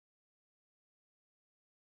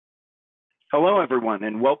Hello, everyone,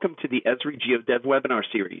 and welcome to the Esri GeoDev webinar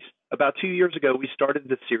series. About 2 years ago, we started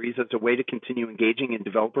this series as a way to continue engaging in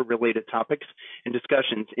developer-related topics and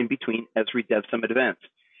discussions in between Esri Dev Summit events.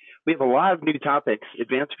 We have a lot of new topics,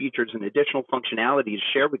 advanced features, and additional functionality to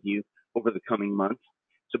share with you over the coming months.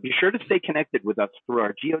 So be sure to stay connected with us through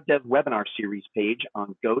our GeoDev webinar series page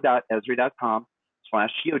on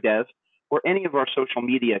go.esri.com/geodev or any of our social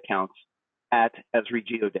media accounts at Esri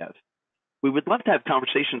GeoDev. We would love to have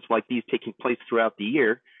conversations like these taking place throughout the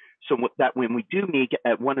year so that when we do meet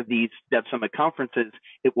at one of these Dev Summit conferences,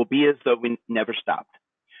 it will be as though we never stopped.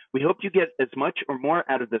 We hope you get as much or more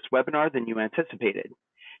out of this webinar than you anticipated.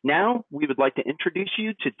 Now, we would like to introduce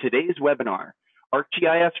you to today's webinar,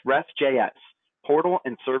 ArcGIS REST JS, Portal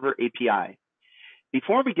and Server API.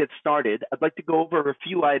 Before we get started, I'd like to go over a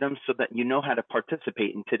few items so that you know how to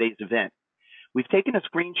participate in today's event. We've taken a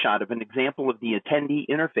screenshot of an example of the attendee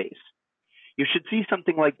interface. You should see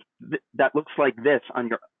something like that looks like this on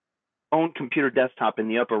your own computer desktop in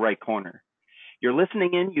the upper right corner. You're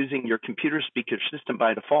listening in using your computer speaker system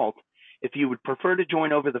by default. If you would prefer to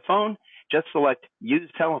join over the phone, just select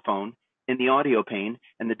Use Telephone in the audio pane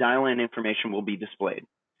and the dial-in information will be displayed.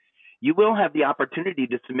 You will have the opportunity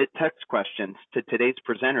to submit text questions to today's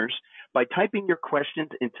presenters by typing your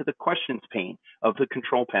questions into the questions pane of the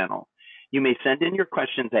control panel. You may send in your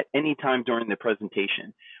questions at any time during the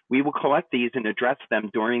presentation. We will collect these and address them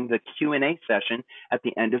during the Q&A session at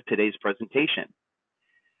the end of today's presentation.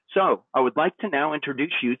 So I would like to now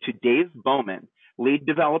introduce you to Dave Bowman, lead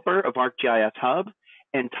developer of ArcGIS Hub,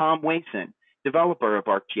 and Tom Wason, developer of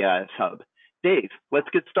ArcGIS Hub. Dave, let's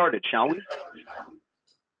get started, shall we?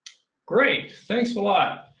 Great, thanks a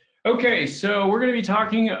lot. Okay, so we're going to be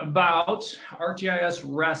talking about ArcGIS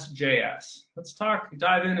REST JS. Let's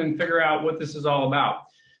dive in and figure out what this is all about.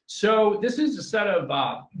 So this is a set of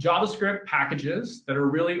JavaScript packages that are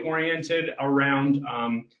really oriented around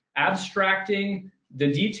abstracting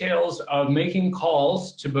the details of making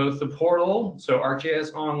calls to both the portal, so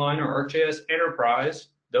ArcGIS Online or ArcGIS Enterprise,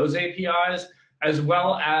 those APIs, as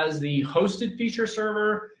well as the hosted feature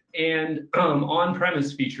server and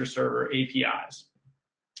on-premise feature server APIs.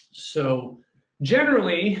 So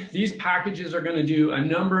generally, these packages are going to do a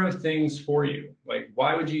number of things for you. Like,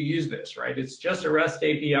 why would you use this, right? It's just a REST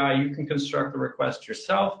API. You can construct the request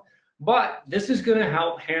yourself, but this is going to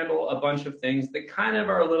help handle a bunch of things that kind of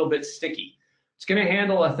are a little bit sticky. It's going to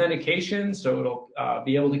handle authentication, so it'll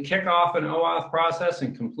be able to kick off an OAuth process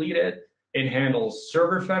and complete it. It handles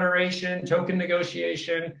server federation, token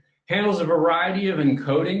negotiation, handles a variety of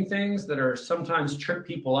encoding things that are sometimes trip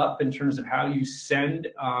people up in terms of how you send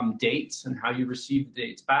dates and how you receive the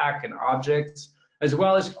dates back and objects, as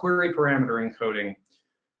well as query parameter encoding.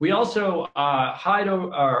 We also hide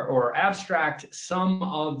or abstract some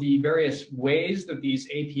of the various ways that these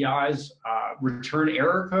APIs return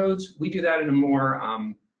error codes. We do that in a more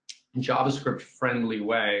JavaScript-friendly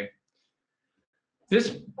way.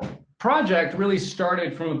 This project really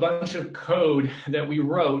started from a bunch of code that we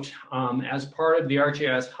wrote as part of the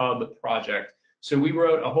ArcGIS Hub project. So we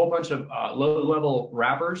wrote a whole bunch of low-level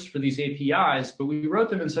wrappers for these APIs, but we wrote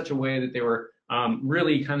them in such a way that they were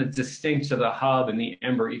really kind of distinct to the Hub and the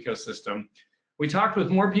Ember ecosystem. We talked with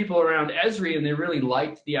more people around Esri, and they really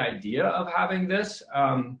liked the idea of having this,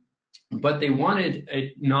 but they wanted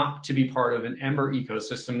it not to be part of an Ember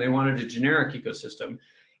ecosystem. They wanted a generic ecosystem.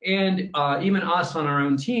 And even us on our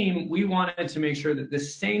own team, we wanted to make sure that the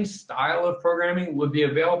same style of programming would be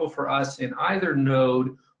available for us in either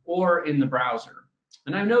Node or in the browser.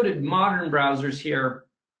 And I've noted modern browsers here,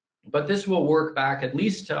 but this will work back at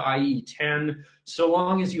least to IE 10, so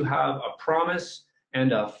long as you have a promise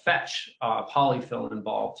and a fetch polyfill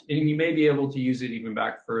involved. And you may be able to use it even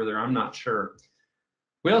back further, I'm not sure.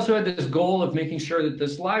 We also had this goal of making sure that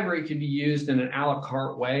this library could be used in an a la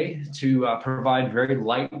carte way to provide very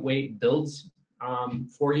lightweight builds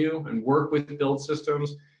for you and work with build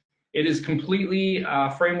systems. It is completely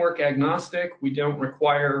framework agnostic. We don't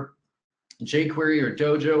require jQuery or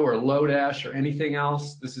Dojo or Lodash or anything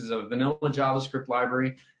else. This is a vanilla JavaScript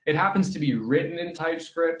library. It happens to be written in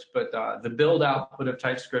TypeScript, but the build output of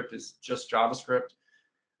TypeScript is just JavaScript.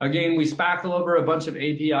 Again, we spackle over a bunch of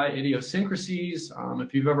API idiosyncrasies.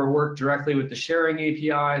 If you've ever worked directly with the sharing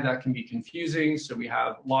API, that can be confusing. So we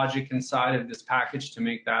have logic inside of this package to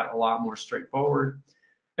make that a lot more straightforward.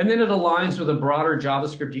 And then it aligns with a broader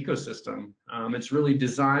JavaScript ecosystem. It's really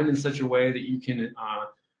designed in such a way that you can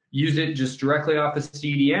use it just directly off the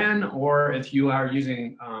CDN, or if you are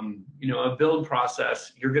using a build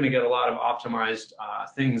process, you're going to get a lot of optimized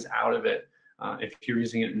things out of it if you're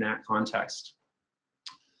using it in that context.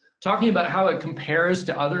 Talking about how it compares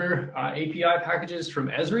to other API packages from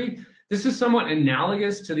Esri, This is somewhat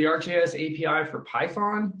analogous to the ArcGIS API for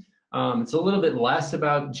Python. It's a little bit less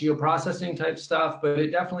about geoprocessing type stuff, but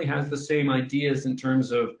it definitely has the same ideas in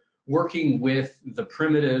terms of working with the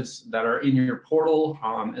primitives that are in your portal,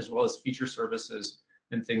 as well as feature services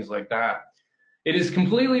and things like that. It is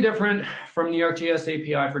completely different from the ArcGIS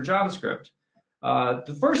API for JavaScript.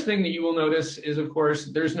 The first thing that you will notice is, of course,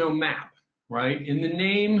 there's no map. Right? In the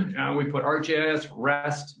name, we put ArcGIS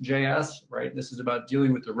REST JS, right? This is about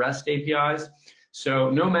dealing with the REST APIs. So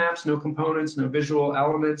no maps, no components, no visual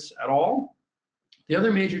elements at all. The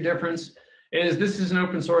other major difference is this is an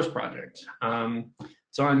open source project.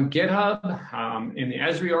 It's on GitHub, in the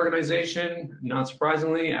Esri organization, not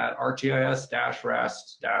surprisingly, at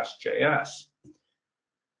ArcGIS-REST-JS.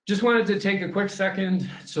 Just wanted to take a quick second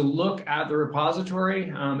to look at the repository.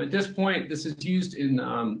 At this point, this is used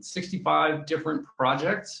in 65 different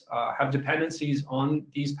projects, have dependencies on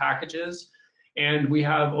these packages, and we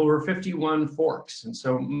have over 51 forks. And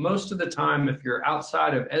so most of the time, if you're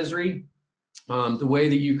outside of Esri, the way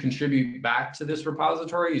that you contribute back to this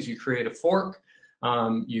repository is you create a fork,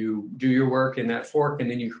 you do your work in that fork, and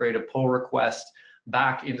then you create a pull request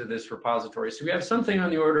back into this repository. So we have something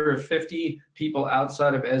on the order of 50 people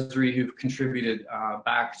outside of Esri who've contributed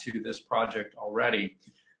back to this project already.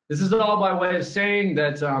 This is all by way of saying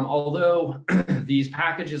that although these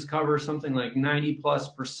packages cover something like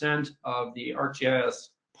 90+% of the ArcGIS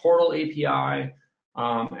portal API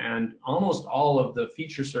and almost all of the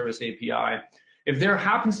feature service API, if there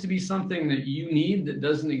happens to be something that you need that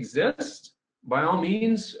doesn't exist, by all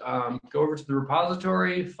means, go over to the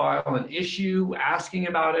repository, file an issue asking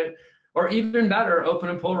about it, or even better, open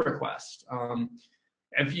a pull request.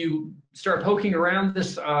 If you start poking around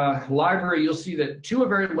this library, you'll see that to a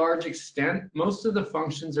very large extent, most of the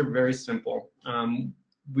functions are very simple.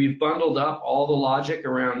 We've bundled up all the logic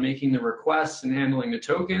around making the requests and handling the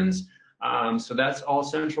tokens. So that's all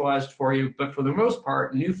centralized for you. But for the most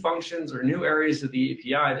part, new functions or new areas of the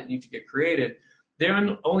API that need to get created, they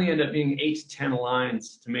only end up being 8 to 10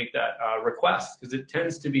 lines to make that request, because it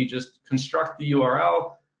tends to be just construct the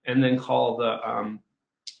URL and then call the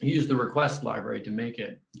use the request library to make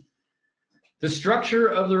it. The structure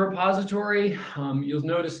of the repository, you'll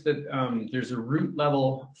notice that there's a root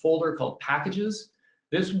level folder called packages.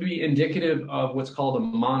 This would be indicative of what's called a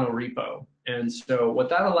monorepo. And so what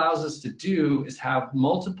that allows us to do is have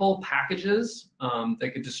multiple packages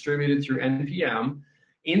that get distributed through NPM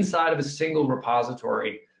inside of a single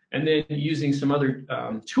repository, and then using some other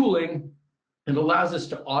tooling, it allows us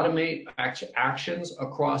to automate actions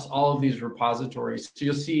across all of these repositories. So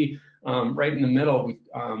you'll see right in the middle,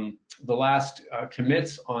 the last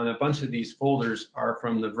commits on a bunch of these folders are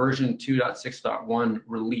from the version 2.6.1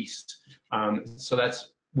 release. So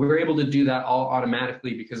we're able to do that all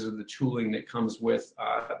automatically because of the tooling that comes with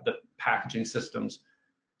the packaging systems.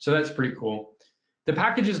 So that's pretty cool. The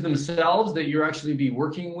packages themselves that you'll actually be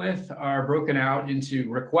working with are broken out into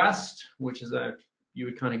request, which is you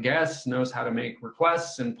would kind of guess, knows how to make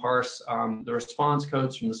requests and parse the response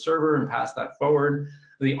codes from the server and pass that forward.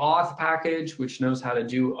 The auth package, which knows how to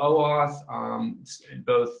do OAuth,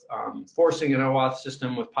 both forcing an OAuth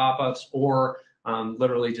system with pop-ups or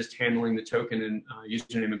literally just handling the token and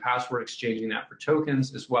username and password, exchanging that for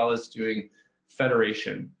tokens, as well as doing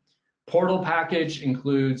federation. Portal package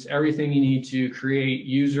includes everything you need to create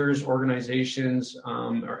users, organizations,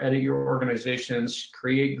 or edit your organizations,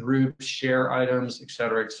 create groups, share items, et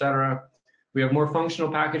cetera, et cetera. We have more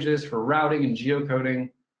functional packages for routing and geocoding.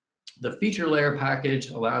 The feature layer package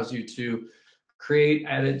allows you to create,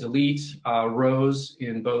 edit, delete rows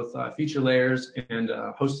in both feature layers and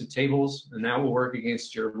hosted tables, and that will work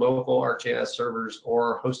against your local ArcGIS servers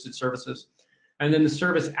or hosted services. And then the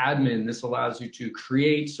service admin, this allows you to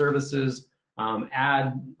create services,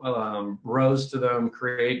 add rows to them,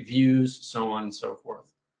 create views, so on and so forth.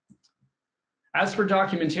 As for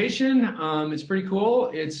documentation, it's pretty cool.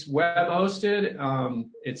 It's web hosted.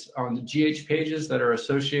 It's on the GH pages that are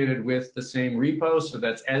associated with the same repo. So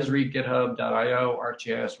that's Esri, github.io,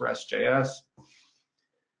 ArcGIS REST JS.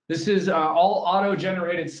 This is all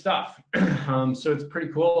auto-generated stuff. So it's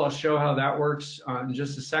pretty cool. I'll show how that works in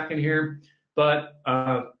just a second here. But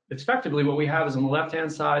effectively, what we have is on the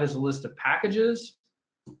left-hand side is a list of packages.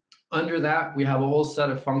 Under that, we have a whole set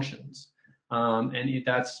of functions. And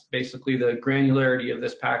that's basically the granularity of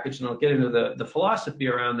this package. And I'll get into the philosophy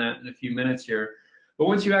around that in a few minutes here. But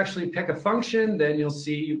once you actually pick a function, then you'll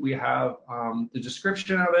see we have the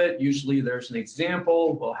description of it. Usually there's an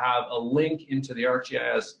example. We'll have a link into the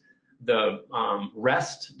ArcGIS, the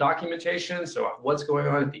REST documentation. So what's going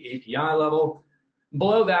on at the API level.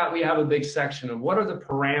 Below that, we have a big section of what are the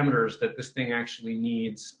parameters that this thing actually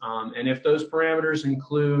needs. And if those parameters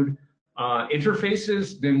include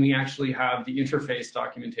interfaces, then we actually have the interface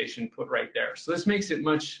documentation put right there. So this makes it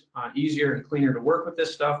much easier and cleaner to work with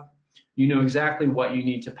this stuff. You know exactly what you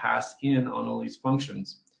need to pass in on all these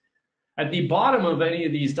functions. At the bottom of any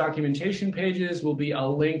of these documentation pages will be a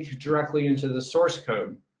link directly into the source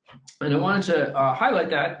code. And I wanted to highlight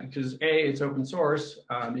that because A, it's open source,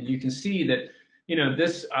 and you can see that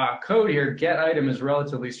this code here, get item, is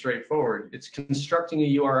relatively straightforward. It's constructing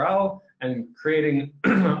a URL and creating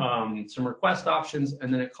some request options,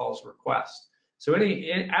 and then it calls request. So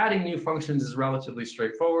adding new functions is relatively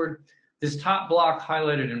straightforward. This top block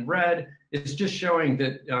highlighted in red is just showing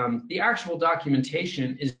that the actual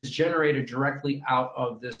documentation is generated directly out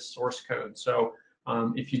of this source code. So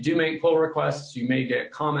if you do make pull requests, you may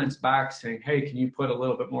get comments back saying, hey, can you put a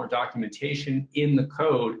little bit more documentation in the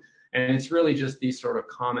code? And it's really just these sort of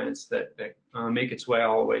comments that make its way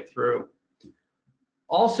all the way through.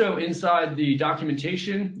 Also inside the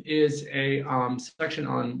documentation is a section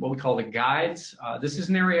on what we call the guides. This is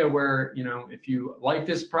an area where, if you like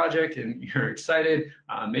this project and you're excited,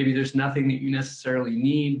 maybe there's nothing that you necessarily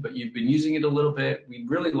need, but you've been using it a little bit. We'd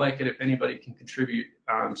really like it if anybody can contribute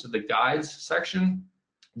to the guides section.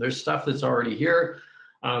 There's stuff that's already here.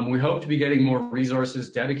 We hope to be getting more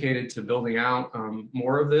resources dedicated to building out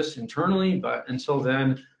more of this internally, but until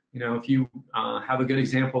then, if you have a good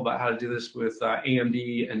example about how to do this with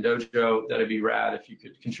AMD and Dojo, that'd be rad if you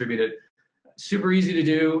could contribute it. Super easy to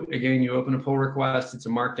do. Again, you open a pull request, it's a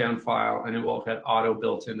markdown file, and it will get auto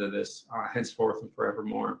built into this henceforth and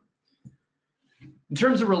forevermore. In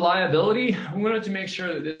terms of reliability, we wanted to make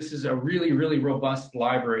sure that this is a really, really robust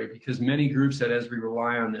library because many groups at Esri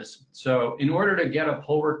rely on this. So in order to get a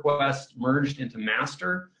pull request merged into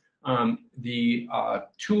master, the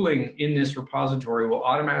tooling in this repository will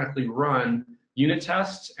automatically run unit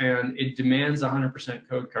tests, and it demands 100%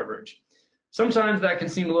 code coverage. Sometimes that can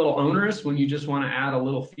seem a little onerous when you just want to add a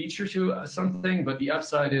little feature to something, but the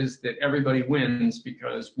upside is that everybody wins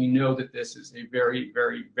because we know that this is a very,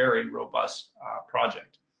 very, very robust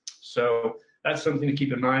project. So that's something to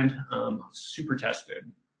keep in mind, super tested.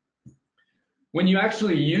 When you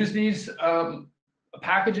actually use these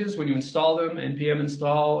packages, when you install them, npm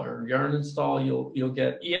install or yarn install, you'll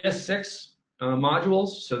get ES6 modules.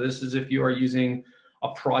 So this is if you are using a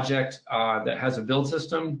project that has a build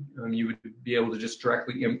system, you would be able to just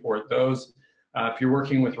directly import those. If you're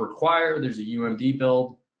working with require, there's a UMD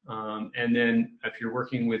build. And then if you're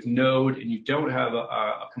working with Node and you don't have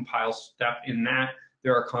a compile step in that,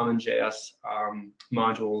 there are CommonJS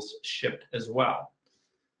modules shipped as well.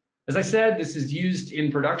 As I said, this is used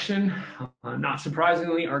in production. Not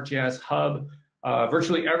surprisingly, ArcGIS Hub,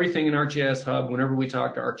 virtually everything in ArcGIS Hub, whenever we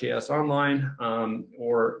talk to ArcGIS Online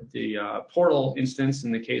or the portal instance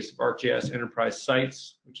in the case of ArcGIS Enterprise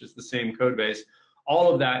Sites, which is the same code base,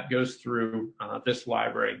 all of that goes through this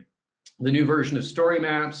library. The new version of Story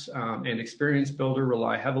Maps and Experience Builder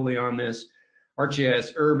rely heavily on this.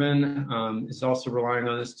 ArcGIS Urban is also relying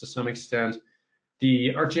on this to some extent.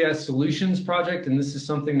 The ArcGIS Solutions project, and this is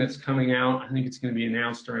something that's coming out, I think it's going to be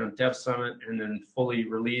announced around Dev Summit and then fully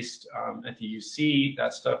released at the UC.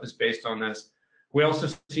 That stuff is based on this. We also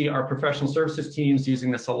see our professional services teams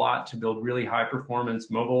using this a lot to build really high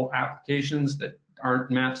performance mobile applications that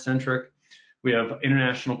aren't map centric. We have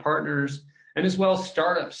international partners, and as well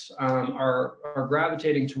startups are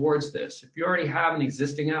gravitating towards this. If you already have an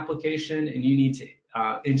existing application and you need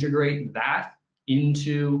to integrate that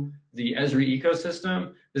into the Esri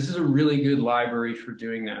ecosystem, this is a really good library for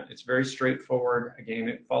doing that. It's very straightforward. Again,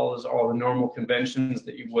 it follows all the normal conventions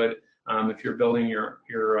that you would if you're building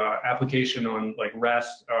your application on like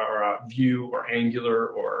REST or Vue or Angular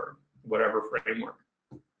or whatever framework.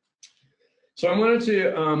 So I wanted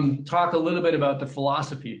to talk a little bit about the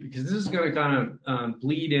philosophy because this is going to kind of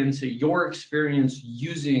bleed into your experience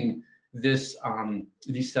using this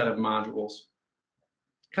these set of modules.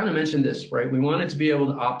 Kind of mentioned this, right? We wanted to be able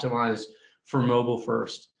to optimize for mobile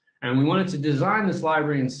first. And we wanted to design this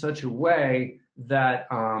library in such a way that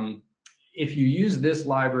if you use this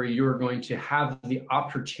library, you're going to have the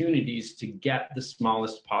opportunities to get the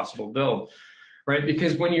smallest possible build, right?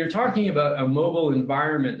 Because when you're talking about a mobile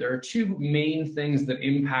environment, there are two main things that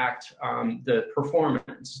impact the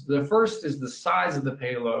performance. The first is the size of the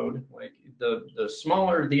payload, like the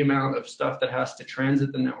smaller the amount of stuff that has to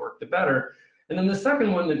transit the network, the better. And then the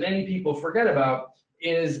second one that many people forget about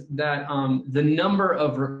is that the number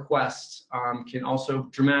of requests can also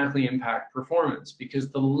dramatically impact performance because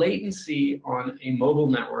the latency on a mobile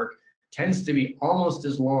network tends to be almost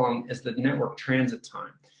as long as the network transit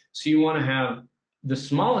time. So you want to have the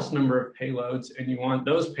smallest number of payloads, and you want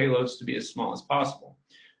those payloads to be as small as possible.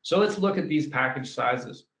 So let's look at these package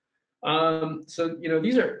sizes. So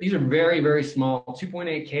these are very, very small,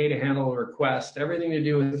 2.8K to handle a request, everything to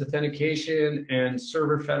do with authentication and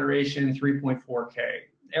server federation, 3.4K,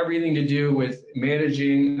 everything to do with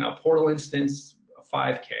managing a portal instance,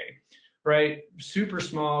 5K, right? Super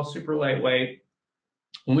small, super lightweight.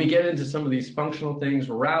 When we get into some of these functional things,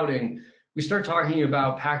 routing, we start talking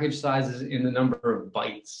about package sizes in the number of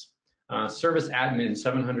bytes. Service admin,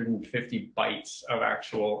 750 bytes of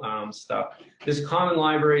actual stuff. This common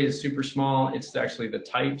library is super small. It's actually the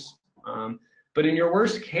types. But in your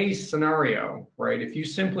worst case scenario, right, if you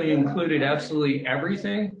simply included absolutely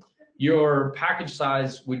everything, your package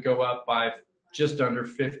size would go up by just under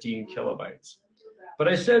 15 kilobytes. But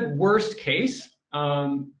I said worst case,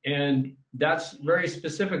 and that's very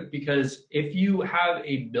specific because if you have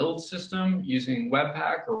a build system using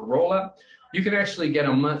Webpack or Rollup, you can actually get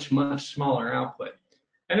a much, much smaller output.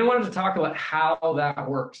 And I wanted to talk about how that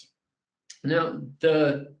works. Now,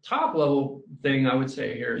 the top level thing I would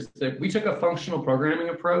say here is that we took a functional programming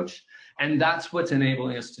approach, and that's what's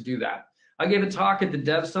enabling us to do that. I gave a talk at the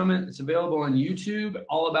Dev Summit. It's available on YouTube,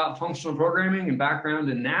 all about functional programming and background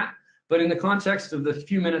in that. But in the context of the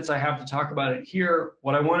few minutes I have to talk about it here,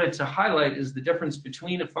 what I wanted to highlight is the difference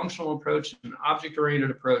between a functional approach and an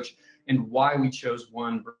object-oriented approach, and why we chose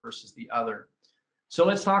one versus the other. So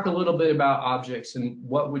let's talk a little bit about objects and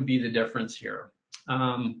what would be the difference here.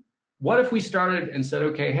 What if we started and said,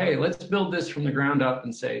 okay, hey, let's build this from the ground up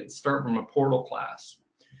and say, start from a portal class.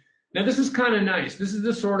 Now this is kind of nice. This is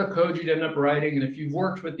the sort of code you'd end up writing, and if you've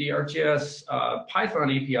worked with the ArcGIS Python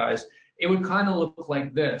APIs, it would kind of look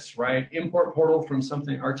like this, right? Import portal from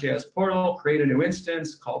something ArcGIS portal, create a new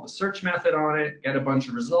instance, call the search method on it, get a bunch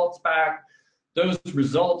of results back. Those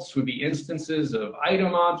results would be instances of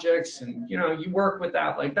item objects, and you work with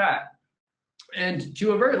that like that. And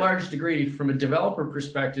to a very large degree, from a developer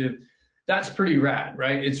perspective, that's pretty rad,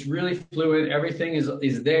 right? It's really fluid. Everything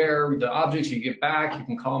is there. The objects you get back, you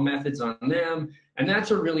can call methods on them, and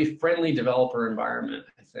that's a really friendly developer environment,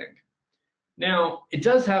 I think. Now, it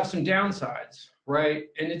does have some downsides, right?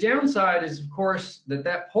 And the downside is, of course,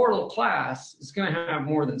 that portal class is going to have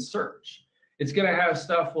more than search. It's going to have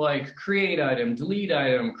stuff like create item, delete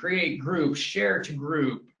item, create group, share to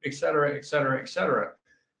group, et cetera, et cetera, et cetera.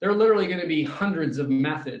 There are literally going to be hundreds of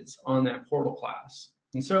methods on that portal class.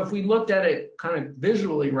 And so if we looked at it kind of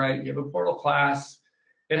visually, right, you have a portal class,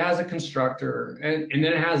 it has a constructor, and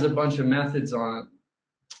then it has a bunch of methods on it.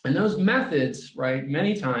 And those methods, right,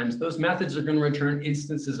 many times, those methods are going to return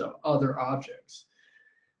instances of other objects.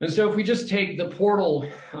 And so if we just take the portal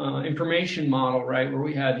information model, right, where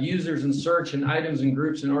we have users and search and items and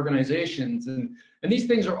groups and organizations, and these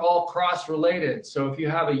things are all cross-related. So if you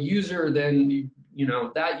have a user, then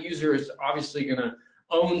that user is obviously going to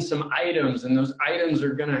own some items, and those items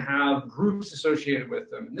are going to have groups associated with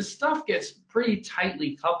them. And this stuff gets pretty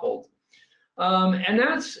tightly coupled. And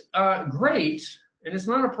that's great, and it's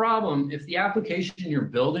not a problem if the application you're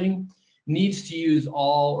building needs to use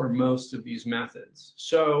all or most of these methods.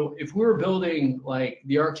 So if we're building like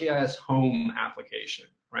the ArcGIS home application,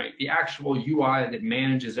 right, the actual UI that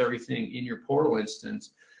manages everything in your portal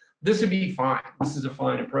instance, this would be fine. This is a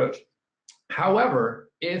fine approach.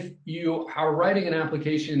 However, if you are writing an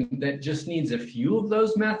application that just needs a few of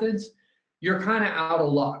those methods, you're kind of out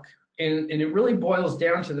of luck. And it really boils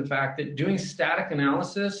down to the fact that doing static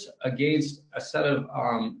analysis against a set of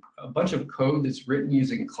a bunch of code that's written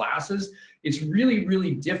using classes, it's really,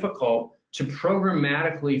 really difficult to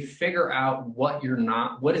programmatically figure out what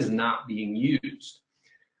is not being used.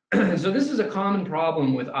 So this is a common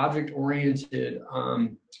problem with object-oriented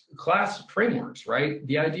class frameworks, right?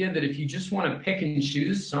 The idea that if you just want to pick and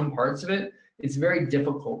choose some parts of it, it's very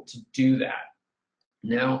difficult to do that.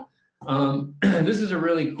 Now, this is a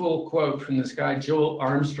really cool quote from this guy, Joel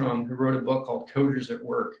Armstrong, who wrote a book called Coders at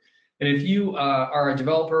Work. And if you are a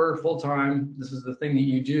developer full-time, this is the thing that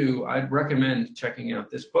you do, I'd recommend checking out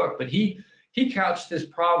this book. But he couched this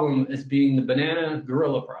problem as being the banana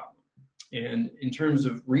gorilla problem. And in terms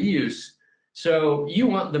of reuse, so you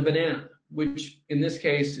want the banana, which in this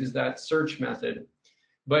case is that search method,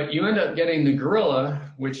 but you end up getting the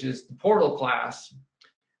gorilla, which is the portal class,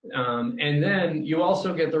 and then you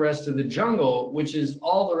also get the rest of the jungle, which is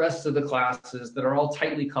all the rest of the classes that are all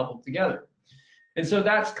tightly coupled together. And so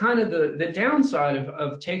that's kind of the downside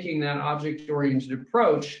of taking that object-oriented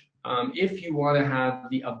approach if you want to have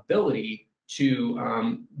the ability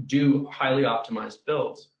to do highly optimized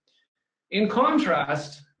builds. In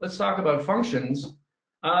contrast, let's talk about functions.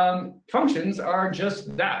 Functions are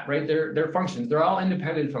just that, right? They're functions. They're all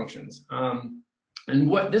independent functions. And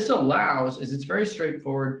what this allows is it's very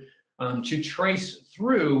straightforward to trace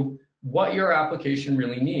through what your application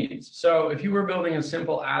really needs. So if you were building a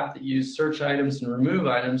simple app that used search items and remove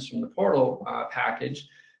items from the portal package,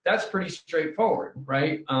 that's pretty straightforward,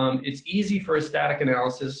 right? It's easy for a static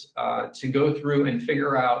analysis to go through and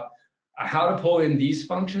figure out how to pull in these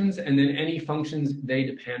functions and then any functions they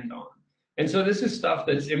depend on. And so this is stuff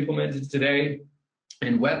that's implemented today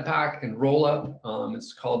in Webpack and Rollup.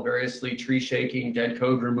 It's called variously tree shaking, dead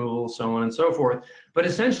code removal, so on and so forth. But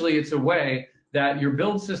essentially, it's a way that your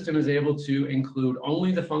build system is able to include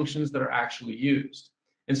only the functions that are actually used.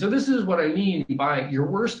 And so this is what I mean by your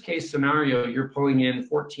worst case scenario, you're pulling in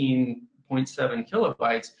 14.7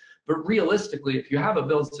 kilobytes. But realistically, if you have a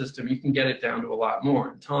build system, you can get it down to a lot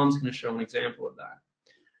more. And Tom's going to show an example of that.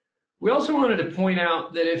 We also wanted to point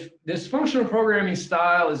out that if this functional programming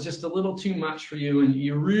style is just a little too much for you and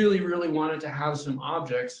you really, really wanted to have some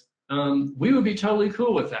objects, we would be totally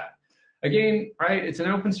cool with that. Again, right, it's an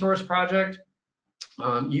open source project.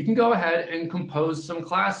 You can go ahead and compose some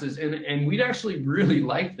classes, and we'd actually really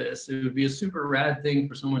like this. It would be a super rad thing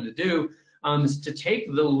for someone to do, is to take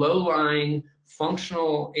the low-lying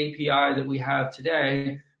functional API that we have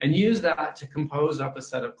today and use that to compose up a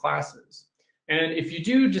set of classes. And if you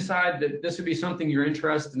do decide that this would be something you're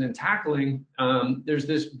interested in tackling, there's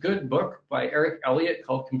this good book by Eric Elliott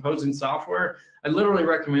called Composing Software. I literally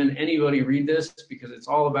recommend anybody read this because it's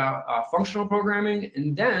all about functional programming.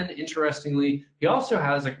 And then, interestingly, he also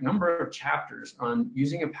has a number of chapters on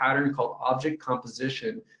using a pattern called object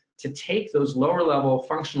composition to take those lower level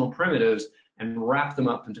functional primitives and wrap them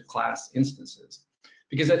up into class instances.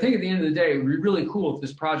 Because I think at the end of the day, it would be really cool if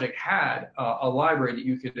this project had a library that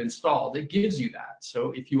you could install that gives you that.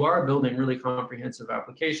 So if you are building really comprehensive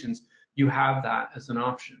applications, you have that as an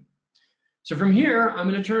option. So from here, I'm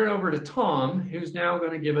going to turn it over to Tom, who's now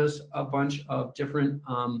going to give us a bunch of different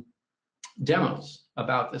demos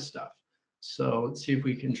about this stuff. So let's see if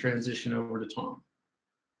we can transition over to Tom.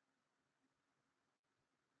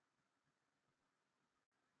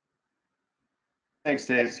 Thanks,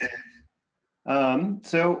 Dave.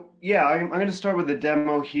 So yeah, I'm going to start with a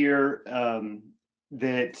demo here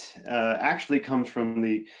that actually comes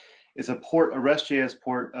from it's a REST.js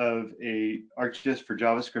port of a ArcGIS for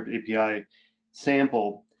JavaScript API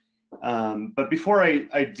sample. But before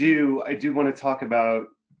I do want to talk about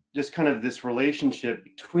just kind of this relationship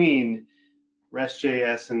between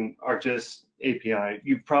REST.js and ArcGIS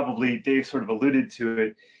API. Dave sort of alluded to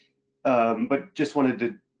it, but just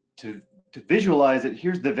wanted to visualize it.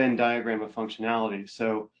 Here's the Venn diagram of functionality.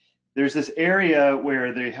 So there's this area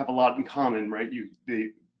where they have a lot in common, right?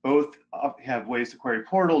 They both have ways to query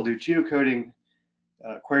portal, do geocoding,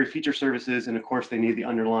 query feature services, and of course they need the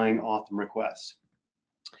underlying auth and request.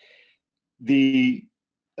 The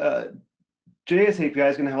JS API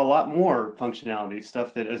is going to have a lot more functionality,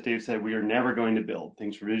 stuff that, as Dave said, we are never going to build.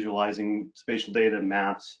 Things for visualizing spatial data,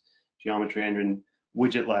 maps, geometry engine,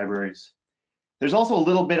 widget libraries. There's also a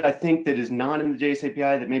little bit, I think, that is not in the JS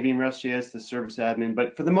API that may be in REST.js, the service admin,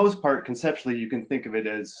 but for the most part, conceptually, you can think of it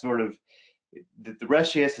as sort of, the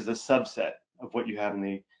REST.js is a subset of what you have in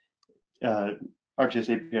the ArcGIS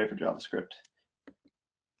API for JavaScript.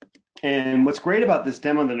 And what's great about this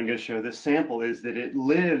demo that I'm going to show, this sample, is that it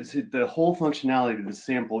lives, the whole functionality of the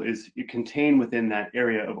sample is contained within that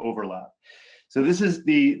area of overlap. So this is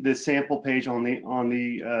the sample page on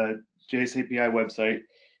the JS API website.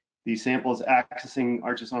 The sample is accessing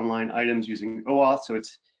ArcGIS Online items using OAuth. So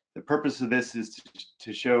the purpose of this is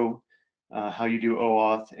to show how you do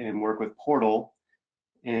OAuth and work with Portal.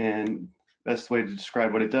 And best way to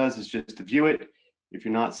describe what it does is just to view it. If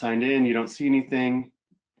you're not signed in, you don't see anything.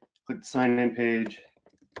 Click the sign in page.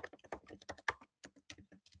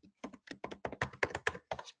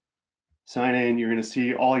 Sign in, you're going to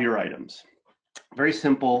see all your items. Very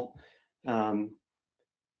simple.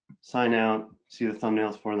 Sign out, see the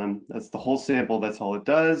thumbnails for them. That's the whole sample. That's all it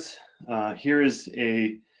does. Here is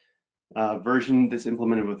a version that's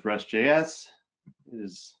implemented with REST.js. It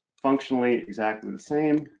is functionally exactly the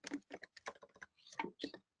same. Oops.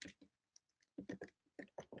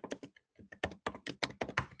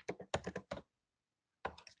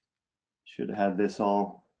 Should have had this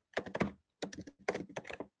all.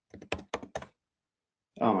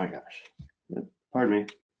 Oh my gosh. Pardon me.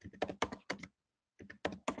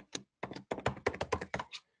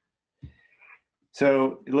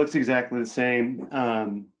 So it looks exactly the same.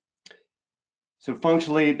 So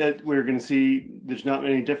functionally, that we're going to see there's not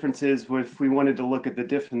many differences. If we wanted to look at the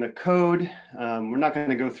diff in the code, we're not going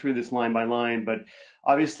to go through this line by line, but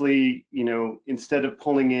obviously, instead of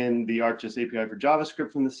pulling in the ArcGIS API for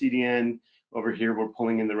JavaScript from the CDN, Over here, we're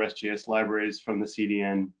pulling in the REST.js libraries from the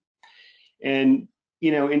CDN. And,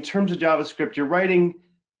 you know, in terms of JavaScript, you're writing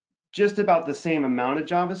just about the same amount of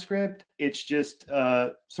JavaScript. It's just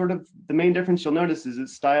sort of the main difference you'll notice is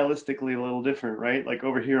it's stylistically a little different, right? Like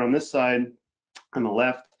over here on this side, on the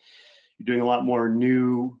left, you're doing a lot more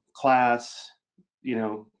new class, you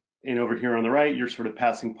know, and over here on the right, you're sort of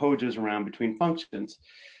passing pojas around between functions.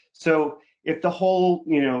 So if the whole,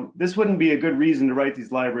 you know, this wouldn't be a good reason to write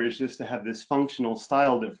these libraries just to have this functional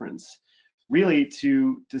style difference. Really,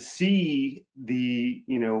 to see the,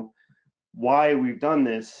 you know, why we've done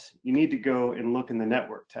this, you need to go and look in the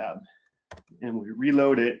network tab. And we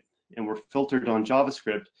reload it and we're filtered on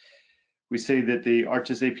JavaScript. We say that the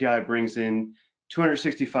ArcGIS API brings in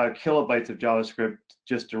 265 kilobytes of JavaScript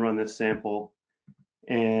just to run this sample.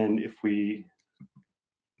 And if we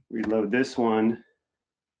reload this one,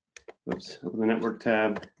 oops, open the network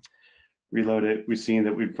tab, reload it, we've seen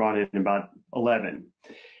that we've brought in about 11.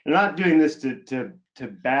 I'm not doing this to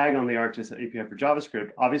bag on the ArcGIS API for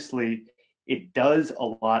JavaScript. Obviously, it does a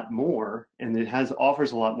lot more and it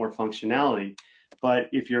offers a lot more functionality. But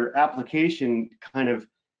if your application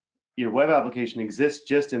your web application exists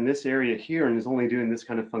just in this area here and is only doing this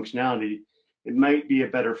kind of functionality, it might be a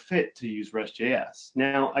better fit to use REST.js.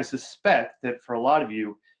 Now, I suspect that for a lot of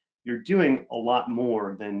you, you're doing a lot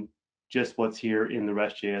more than just what's here in the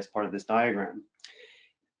REST.js part of this diagram.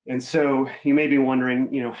 And so you may be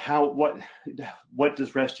wondering, you know, what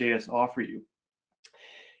does REST.js offer you?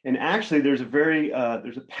 And actually, there's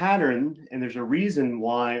a pattern and there's a reason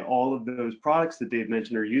why all of those products that Dave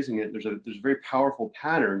mentioned are using it. There's a very powerful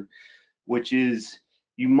pattern, which is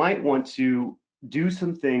you might want to do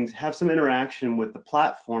some things, have some interaction with the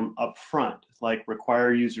platform up front, like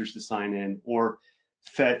require users to sign in or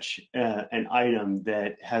fetch an item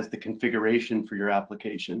that has the configuration for your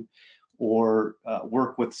application, or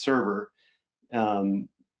work with server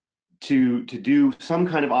to do some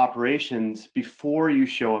kind of operations before you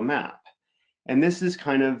show a map. And this is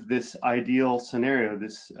kind of this ideal scenario,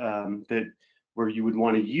 where you would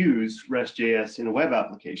want to use REST.js in a web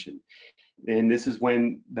application. And this is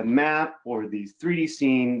when the map or the 3D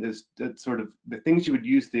scene, that sort of the things you would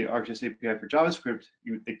use the ArcGIS API for JavaScript,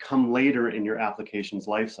 they come later in your application's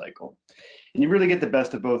lifecycle. And you really get the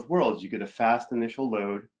best of both worlds. You get a fast initial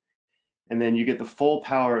load, and then you get the full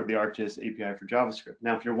power of the ArcGIS API for JavaScript.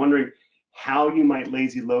 Now, if you're wondering how you might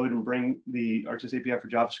lazy load and bring the ArcGIS API for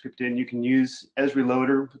JavaScript in, you can use Esri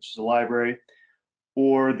Loader, which is a library,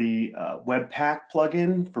 or the Webpack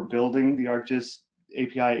plugin for building the ArcGIS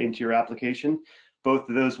API into your application. Both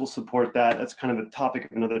of those will support that. That's kind of the topic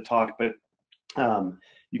of another talk, but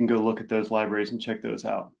you can go look at those libraries and check those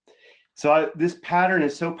out. So this pattern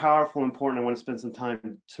is so powerful and important. I want to spend some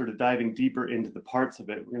time sort of diving deeper into the parts of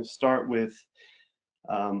it. We're going to start with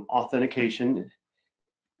authentication.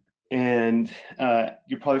 And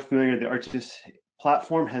you're probably familiar, the ArcGIS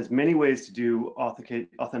platform has many ways to do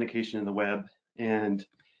authentication in the web. And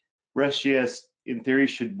REST.js, in theory,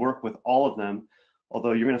 should work with all of them,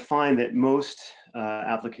 although you're going to find that most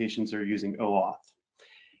applications are using OAuth.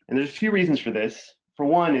 And there's a few reasons for this. For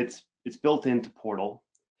one, it's built into Portal.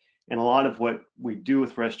 And a lot of what we do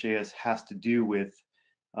with REST.js has to do with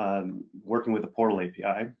working with the Portal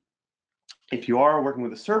API. If you are working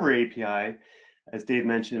with a server API, as Dave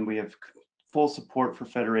mentioned, we have full support for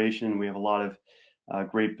federation. We have a lot of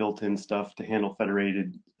great built-in stuff to handle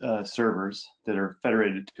federated servers that are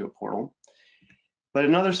federated to a portal. But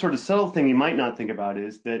another sort of subtle thing you might not think about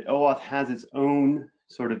is that OAuth has its own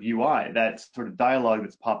sort of UI, that sort of dialogue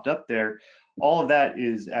that's popped up there. All of that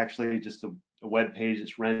is actually just a web page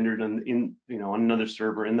that's rendered on another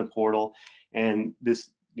server in the portal. And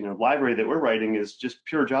this library that we're writing is just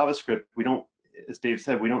pure JavaScript. We don't, as Dave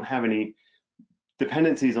said, we don't have any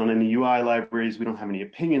dependencies on any UI libraries. We don't have any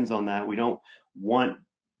opinions on that. We don't want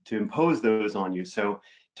to impose those on you. So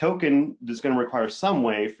token is going to require some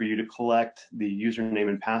way for you to collect the username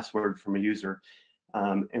and password from a user.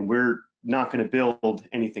 And we're not going to build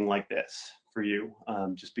anything like this for you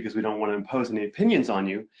just because we don't want to impose any opinions on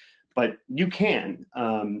you. But you can.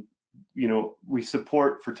 We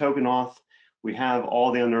support for token auth. We have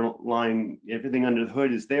all the underlying, everything under the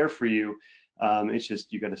hood is there for you. It's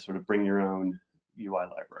just you got to sort of bring your own UI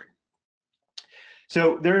library.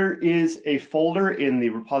 So there is a folder in the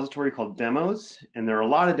repository called demos, and there are a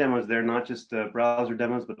lot of demos there, not just browser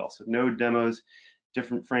demos, but also Node demos,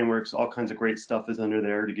 different frameworks, all kinds of great stuff is under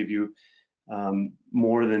there to give you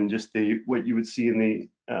more than just what you would see in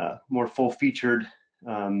the more full-featured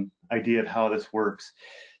idea of how this works.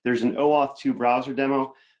 There's an OAuth 2 browser demo.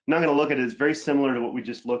 I'm not going to look at it. It's very similar to what we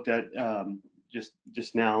just looked at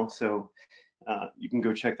just now. So You can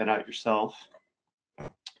go check that out yourself.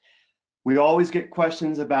 We always get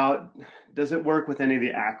questions about, does it work with any of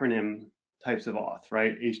the acronym types of auth,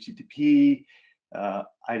 right? HTTP,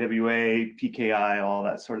 IWA, PKI, all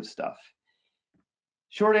that sort of stuff.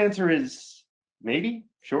 Short answer is maybe,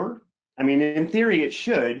 sure. I mean, in theory, it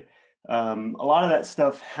should. A lot of that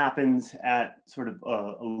stuff happens at sort of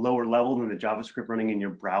a lower level than the JavaScript running in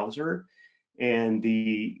your browser. And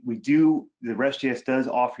the REST.js does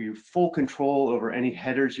offer you full control over any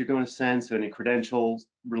headers you're going to send, so any credentials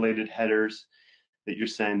related headers that you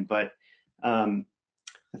send. But the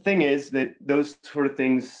thing is that those sort of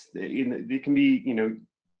things, they can be,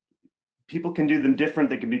 people can do them different.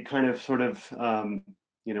 They can be kind of sort of,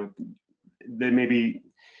 they may be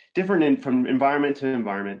different from environment to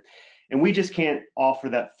environment. And we just can't offer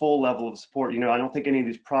that full level of support. I don't think any of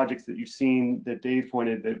these projects that you've seen that Dave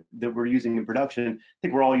pointed that we're using in production, I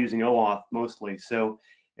think we're all using OAuth mostly. So,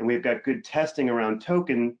 and we've got good testing around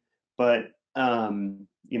token, but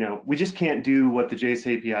we just can't do what the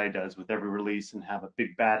JS API does with every release and have a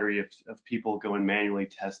big battery of people go and manually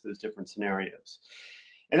test those different scenarios.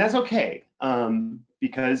 And that's okay,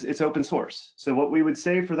 because it's open source. So what we would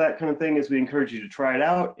say for that kind of thing is we encourage you to try it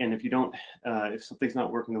out. And if you don't, if something's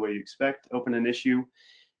not working the way you expect, open an issue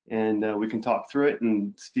and we can talk through it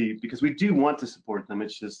and see, because we do want to support them.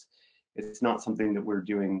 It's just, it's not something that we're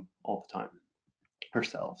doing all the time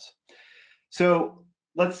ourselves. So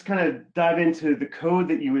let's kind of dive into the code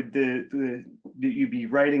that you would that you'd be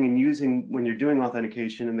writing and using when you're doing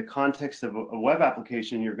authentication. In the context of a web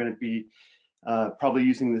application, you're going to be probably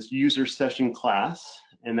using this user session class.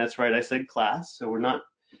 And that's right, I said class. So we're not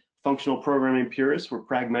functional programming purists. We're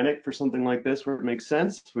pragmatic for something like this where it makes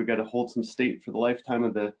sense. We've got to hold some state for the lifetime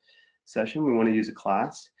of the session. We want to use a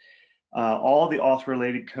class. All the auth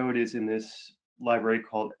related code is in this library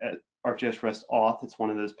called ArcGIS REST Auth. It's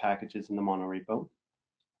one of those packages in the monorepo.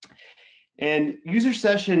 And user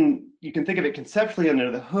session, you can think of it conceptually under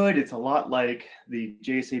the hood. It's a lot like the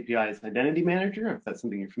JS API's identity manager, if that's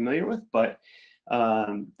something you're familiar with, but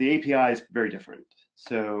the API is very different.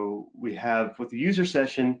 So we have with the user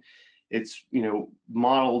session, it's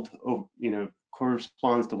modeled,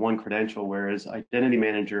 corresponds to one credential, whereas identity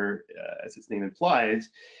manager, as its name implies,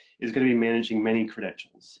 is going to be managing many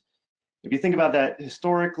credentials. If you think about that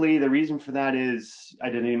historically, the reason for that is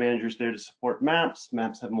identity manager is there to support maps.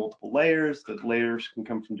 Maps have multiple layers. Those layers can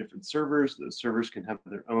come from different servers. Those servers can have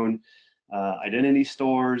their own identity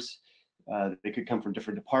stores. They could come from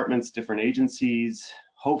different departments, different agencies.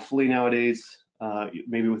 Hopefully nowadays,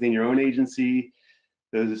 maybe within your own agency,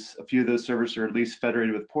 a few of those servers are at least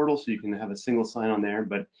federated with Portal, so you can have a single sign-on there.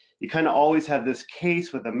 But you kind of always have this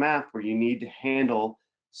case with a map where you need to handle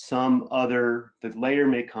the layer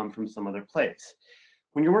may come from some other place.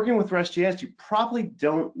 When you're working with REST.js, you probably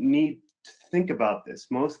don't need to think about this.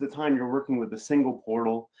 Most of the time you're working with a single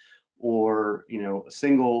portal or a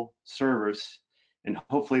single service, and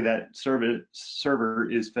hopefully that server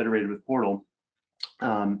is federated with Portal.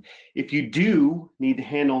 If you do need to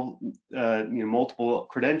handle multiple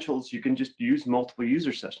credentials, you can just use multiple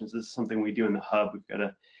user sessions. This is something we do in the hub. We've got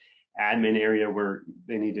an admin area where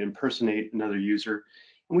they need to impersonate another user.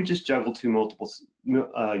 And we just juggle two multiple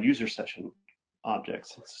user session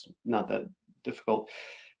objects. It's not that difficult.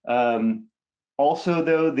 Also,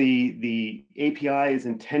 though, the API is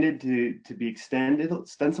intended to be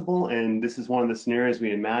extensible, and this is one of the scenarios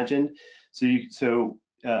we imagined. So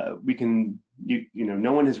we can,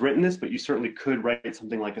 no one has written this, but you certainly could write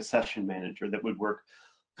something like a session manager that would work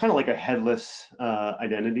kind of like a headless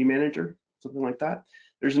identity manager, something like that.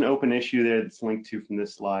 There's an open issue there that's linked to from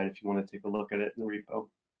this slide if you want to take a look at it in the repo.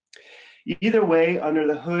 Either way, under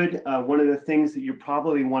the hood, one of the things that you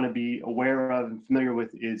probably want to be aware of and familiar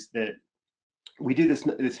with is that we do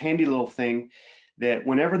this handy little thing that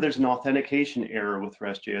whenever there's an authentication error with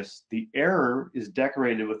REST.js, the error is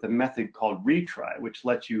decorated with a method called retry, which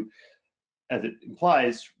lets you, as it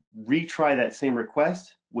implies, retry that same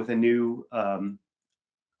request with a new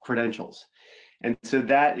credentials. And so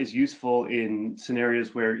that is useful in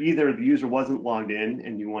scenarios where either the user wasn't logged in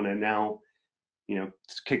and you want to now,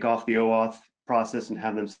 kick off the OAuth process and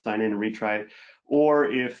have them sign in and retry,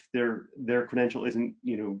 or if their credential isn't,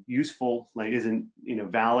 useful, like isn't,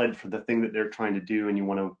 valid for the thing that they're trying to do, and you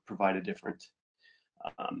want to provide a different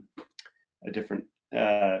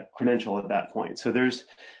credential at that point. So there's,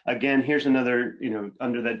 again, here's another,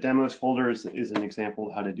 under that demos folder is an example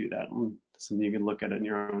of how to do that. Something you can look at in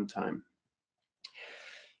your own time.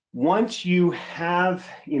 Once you have,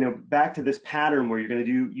 back to this pattern where you're going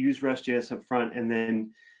to use REST.js up front and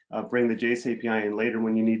then bring the JS API in later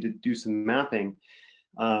when you need to do some mapping,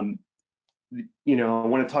 I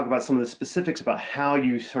want to talk about some of the specifics about how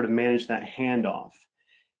you sort of manage that handoff.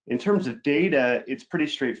 In terms of data, it's pretty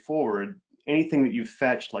straightforward. Anything that you've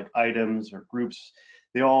fetched, like items or groups,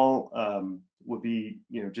 they all would be,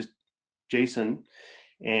 just JSON.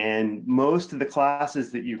 And most of the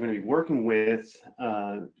classes that you're going to be working with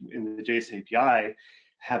in the JS API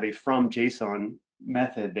have a from JSON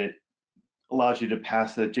method that allows you to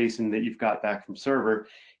pass the JSON that you've got back from server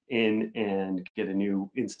in and get a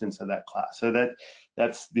new instance of that class. So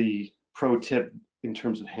that's the pro tip in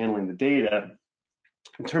terms of handling the data.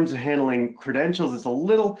 In terms of handling credentials, it's a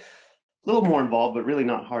little more involved, but really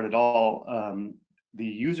not hard at all. The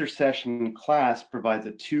user session class provides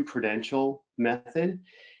a to-credential method,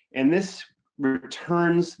 and this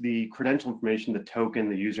returns the credential information, the token,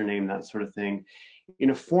 the username, that sort of thing,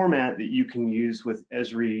 in a format that you can use with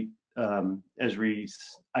Esri, Esri's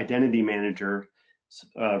identity manager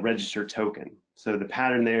register token. So the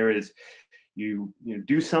pattern there is you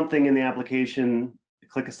do something in the application,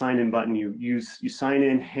 click a sign in button, you sign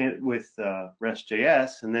in with REST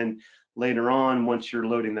JS, and then later on, once you're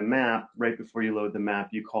loading the map, right before you load the map,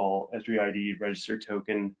 you call Esri ID register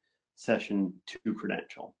token session to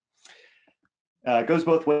credential. It goes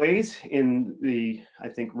both ways. In the, I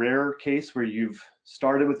think, rare case where you've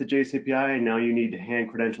started with the JS API and now you need to hand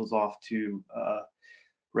credentials off to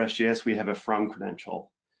REST JS, we have a from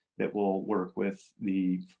credential that will work with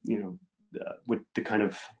the, with the kind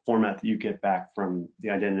of format that you get back from the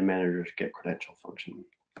identity manager to get credential function.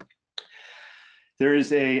 There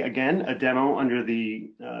is again a demo under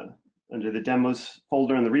the demos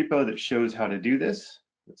folder in the repo that shows how to do this.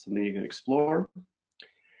 That's something you can explore.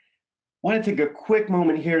 I want to take a quick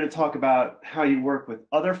moment here to talk about how you work with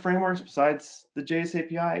other frameworks besides the JS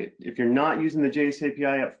API. If you're not using the JS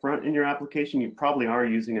API up front in your application, you probably are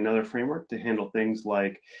using another framework to handle things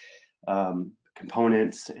like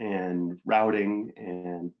components and routing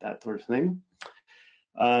and that sort of thing.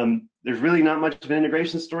 There's really not much of an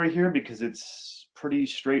integration story here because it's pretty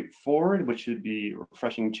straightforward, which should be a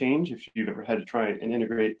refreshing change if you've ever had to try and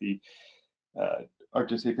integrate the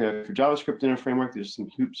ArcGIS API for JavaScript in a framework. There's some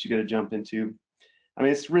hoops you got to jump into. I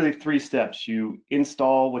mean, it's really 3 steps. You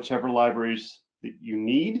install whichever libraries that you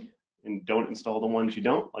need and don't install the ones you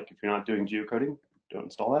don't. Like if you're not doing geocoding, don't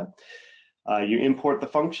install that. You import the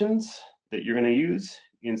functions that you're going to use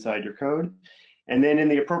inside your code. And then in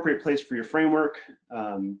the appropriate place for your framework,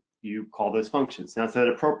 you call those functions. Now, it's that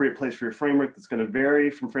appropriate place for your framework that's going to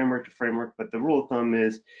vary from framework to framework, but the rule of thumb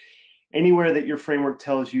is anywhere that your framework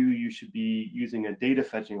tells you you should be using a data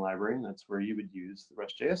fetching library, and that's where you would use the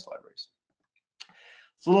REST JS libraries.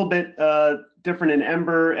 It's a little bit different in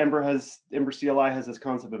Ember. Ember CLI has this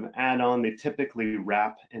concept of an add-on. They typically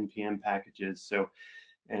wrap NPM packages.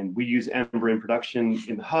 And we use Ember in production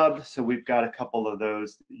in the hub. So we've got a couple of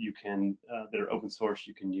those that you can, that are open source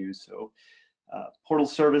you can use. So portal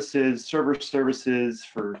services, server services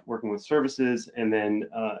for working with services, and then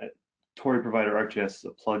Tori Provider ArcGIS is a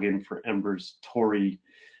plugin for Ember's Tori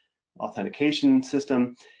authentication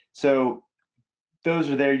system. So those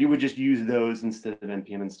are there. You would just use those instead of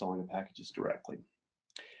NPM installing the packages directly.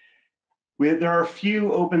 There are a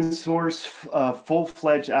few open source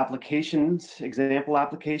full-fledged applications, example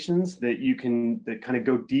applications that you can, that kind of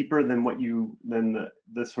go deeper than what than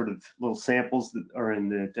the sort of little samples that are in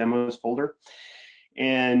the demos folder.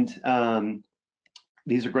 And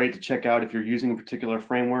these are great to check out if you're using a particular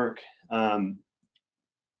framework. The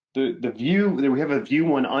view, we have a view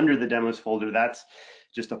one under the demos folder. That's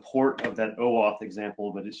just a port of that OAuth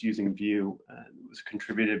example, but it's using Vue. It was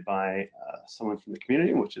contributed by someone from the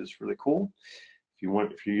community, which is really cool.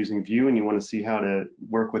 If you're using Vue and you want to see how to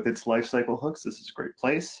work with its lifecycle hooks, this is a great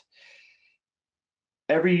place.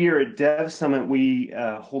 Every year at Dev Summit, we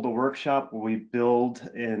hold a workshop where we build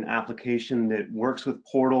an application that works with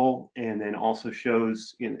Portal and then also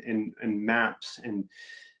shows in maps and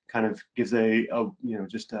kind of gives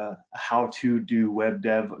just a how to do web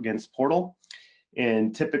dev against Portal.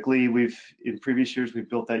 And typically in previous years, we've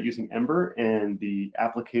built that using Ember, and the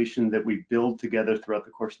application that we build together throughout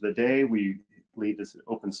the course of the day, we leave as an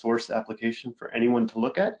open source application for anyone to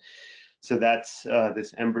look at. So that's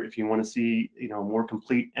this Ember. If you want to see, a more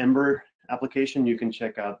complete Ember application, you can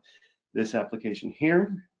check out this application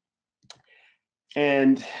here.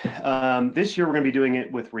 And this year we're going to be doing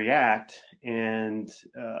it with React, and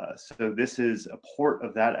so this is a port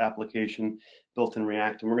of that application built in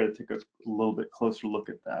React, and we're going to take a little bit closer look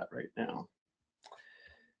at that right now.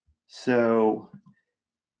 So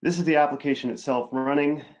this is the application itself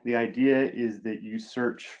running. The idea is that you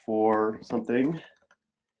search for something,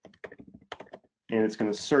 and it's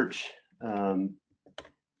going to search. It's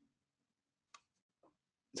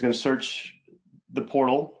going to search the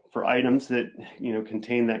portal for items that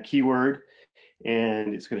contain that keyword,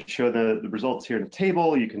 and it's going to show the results here in the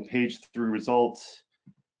table. You can page through results,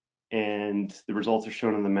 and the results are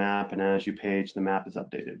shown on the map, and as you page, the map is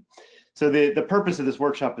updated. So the purpose of this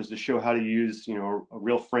workshop is to show how to use a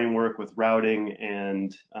real framework with routing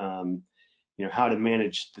and how to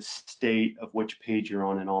manage the state of which page you're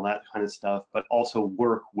on and all that kind of stuff, but also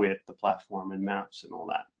work with the platform and maps and all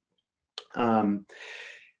that.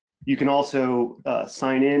 You can also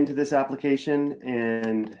sign into this application,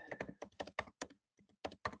 and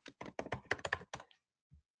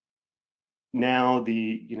now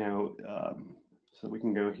so we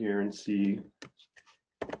can go here and see.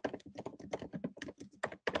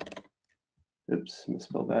 Oops,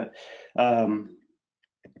 misspelled that.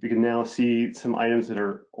 We can now see some items that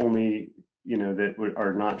are only, that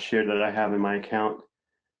are not shared, that I have in my account,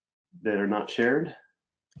 that are not shared.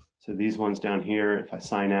 So these ones down here, if I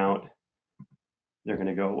sign out, they're going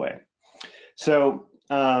to go away. So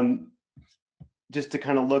just to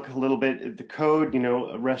kind of look a little bit at the code,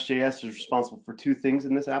 REST.js is responsible for two things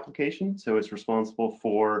in this application. So it's responsible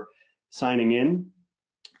for signing in,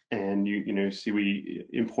 and see we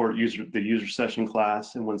import the user session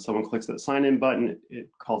class, and when someone clicks that sign in button, it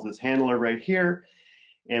calls this handler right here,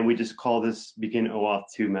 and we just call this begin OAuth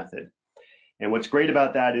 2 method. And what's great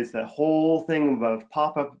about that is that whole thing about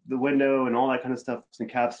pop up the window and all that kind of stuff is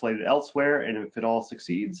encapsulated elsewhere, and if it all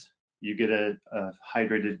succeeds, you get a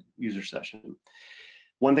hydrated user session.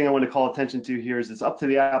 One thing I want to call attention to here is it's up to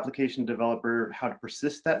the application developer how to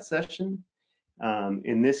persist that session.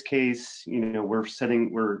 In this case, we're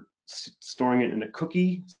storing it in a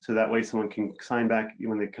cookie, so that way someone can sign back.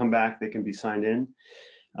 When they come back, they can be signed in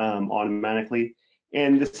automatically.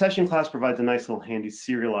 And the session class provides a nice little handy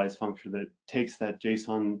serialized function that takes that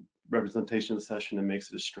JSON representation of the session and makes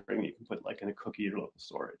it a string you can put like in a cookie or local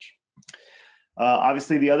storage.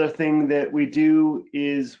 Obviously, the other thing that we do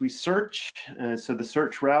is we search. So the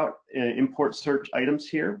search route imports search items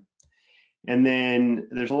here. And then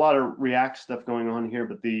there's a lot of React stuff going on here,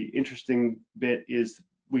 but the interesting bit is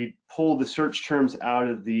we pull the search terms out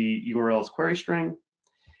of the URL's query string,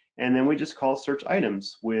 and then we just call search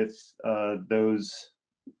items with the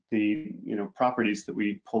properties that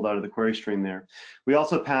we pulled out of the query string there. We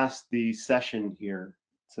also pass the session here,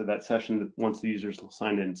 so that session once the users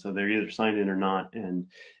signed in, so they're either signed in or not, and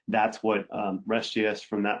that's what REST.js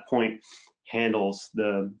from that point handles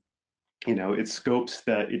it scopes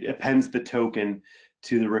it appends the token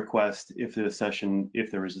to the request if there is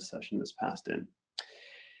a session that's passed in.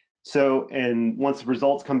 So, and once the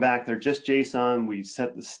results come back, they're just JSON. We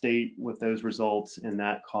set the state with those results, and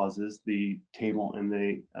that causes the table and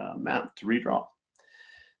the map to redraw.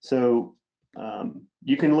 So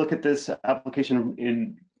you can look at this application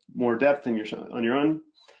in more depth on your own,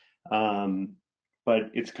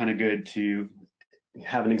 but it's kind of good to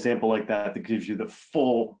have an example like that that gives you the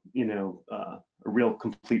full, a real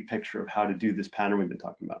complete picture of how to do this pattern we've been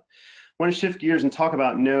talking about. I want to shift gears and talk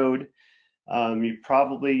about Node. You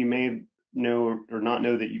may know or not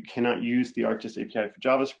know that you cannot use the ArcGIS API for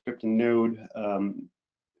JavaScript in Node. And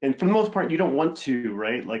for the most part, you don't want to,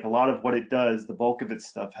 right? Like a lot of what it does, the bulk of its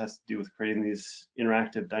stuff has to do with creating these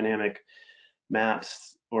interactive dynamic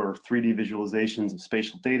maps or 3D visualizations of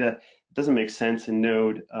spatial data. It doesn't make sense in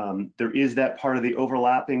Node. There is that part of the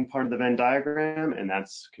overlapping part of the Venn diagram, and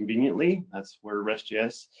that's where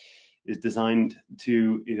REST.js is designed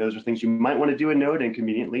to, those are things you might want to do in Node, and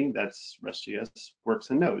conveniently, that's REST.js works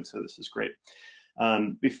in Node, so this is great.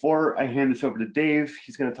 Before I hand this over to Dave,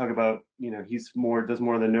 he's going to talk about, he does more of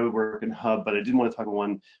the Node work in Hub, but I did want to talk about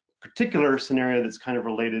one particular scenario that's kind of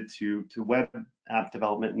related to web app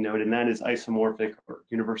development in Node, and that is isomorphic or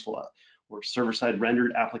universal or server-side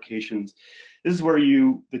rendered applications. This is where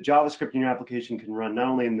the JavaScript in your application can run not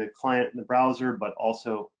only in the client in the browser, but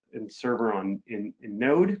also in server in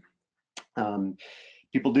Node.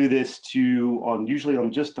 People do this usually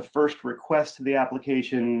on just the first request to the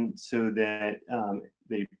application, so that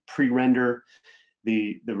they pre-render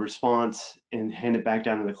the response and hand it back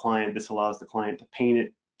down to the client. This allows the client to paint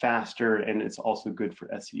it faster, and it's also good for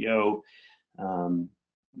SEO.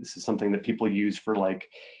 This is something that people use for, like,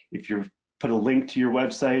 if you put a link to your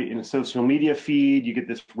website in a social media feed, you get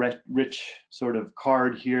this rich sort of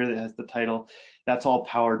card here that has the title. That's all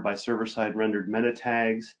powered by server-side rendered meta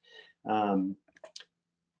tags.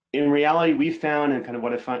 In reality, we found, and kind of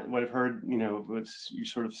what I've heard, what you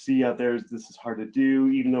sort of see out there is this is hard to do,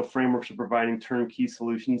 even though frameworks are providing turnkey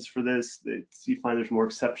solutions for this. You find there's more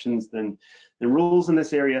exceptions than rules in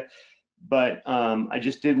this area. But I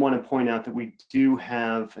just did want to point out that we do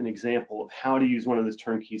have an example of how to use one of those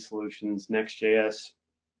turnkey solutions, Next.js.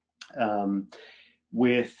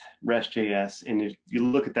 with REST.js. And if you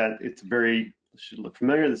look at that, it should look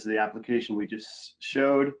familiar. This is the application we just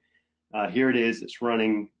showed. Here it is. It's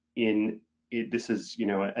running in this is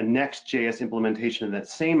a Next.js implementation of that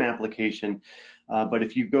same application. But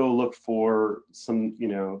if you go look for some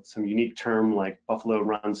unique term like Buffalo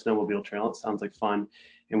Run Snowmobile Trail, it sounds like fun.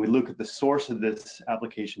 And we look at the source of this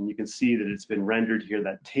application, you can see that it's been rendered here.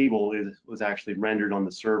 That table was actually rendered on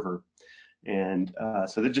the server. And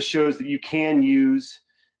so that just shows that you can use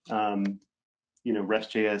REST.js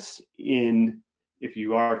if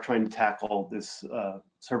you are trying to tackle this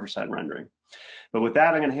server-side rendering. But with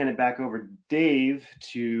that, I'm going to hand it back over to Dave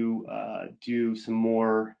to do some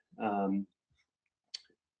more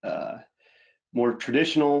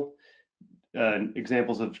traditional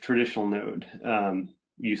examples of traditional Node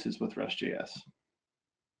uses with REST.js.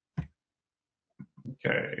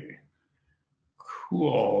 Okay,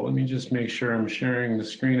 cool. Let me just make sure I'm sharing the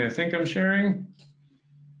screen. I think I'm sharing.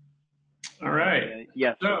 All right.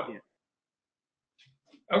 Yes. So,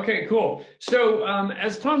 okay, cool. So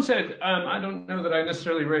as Tom said, I don't know that I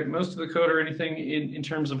necessarily write most of the code or anything in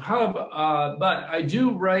terms of Hub, but I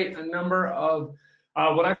do write a number of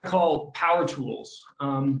what I call power tools.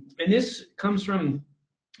 And this comes from,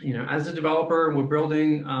 as a developer, we're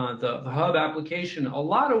building the Hub application. A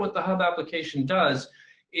lot of what the Hub application does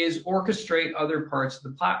is orchestrate other parts of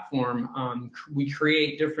the platform. We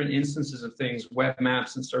create different instances of things, web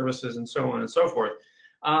maps and services and so on and so forth.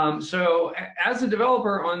 So as a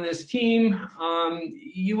developer on this team,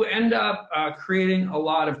 you end up creating a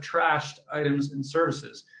lot of trashed items and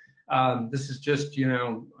services. This is just,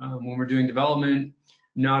 when we're doing development,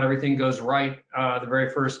 not everything goes right the very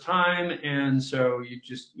first time. And so you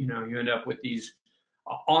just, you end up with these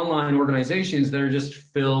online organizations that are just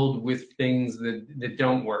filled with things that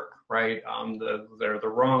don't work, right? They're the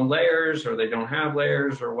wrong layers, or they don't have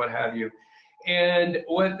layers, or what have you. And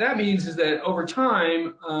what that means is that over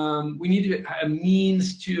time, we need to have a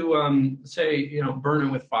means to say, burn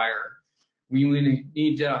it with fire. We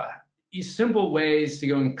need simple ways to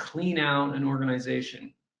go and clean out an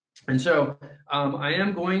organization. And so I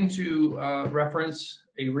am going to reference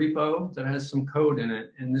a repo that has some code in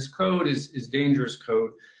it, and this code is dangerous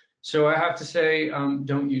code. So I have to say,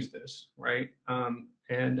 don't use this, right?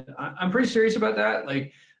 And I'm pretty serious about that.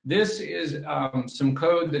 Like, this is some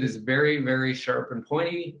code that is very, very sharp and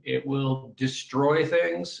pointy. It will destroy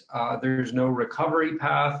things. There's no recovery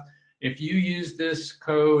path. If you use this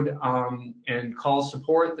code and call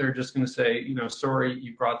support, they're just going to say, sorry,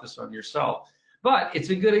 you brought this on yourself. But it's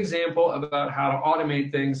a good example about how to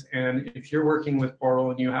automate things. And if you're working with Portal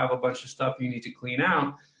and you have a bunch of stuff you need to clean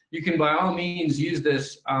out, you can by all means use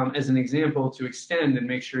this as an example to extend and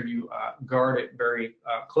make sure you guard it very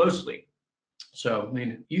closely. So, I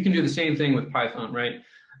mean, you can do the same thing with Python, right?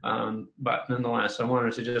 But nonetheless, I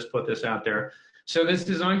wanted to just put this out there. So this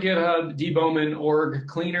is on GitHub, debowman org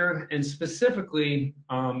cleaner, and specifically,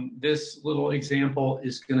 this little example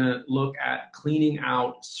is going to look at cleaning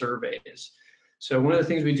out surveys. So one of the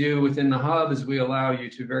things we do within the Hub is we allow you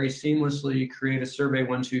to very seamlessly create a survey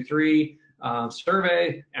 123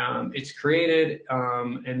 survey. It's created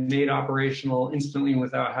and made operational instantly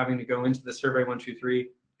without having to go into the survey 123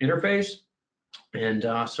 interface. And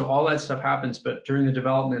so all that stuff happens, but during the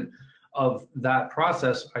development of that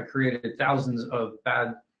process, I created thousands of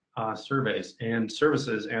bad surveys and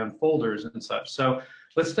services and folders and such. So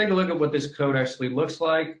let's take a look at what this code actually looks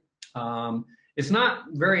like. It's not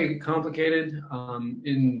very complicated.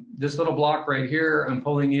 In this little block right here, I'm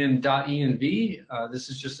pulling in .env. This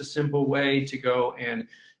is just a simple way to go and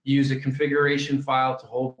use a configuration file to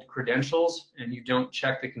hold credentials, and you don't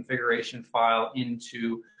check the configuration file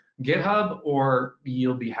into GitHub or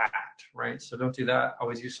you'll be hacked, right? So don't do that.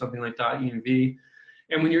 Always use something like .env.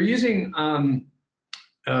 And when you're using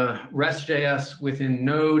REST.js within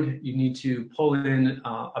Node, you need to pull in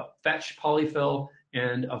a fetch polyfill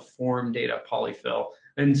and a form data polyfill.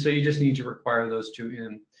 And so you just need to require those two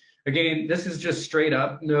in. Again, this is just straight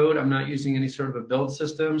up Node. I'm not using any sort of a build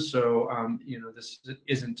system. So, this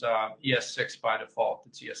isn't ES6 by default,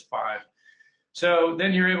 it's ES5. So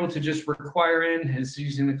then you're able to just require in, it's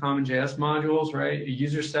using the CommonJS modules, right? A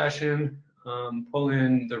user session, pull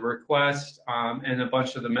in the request and a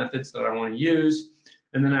bunch of the methods that I want to use.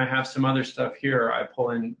 And then I have some other stuff here. I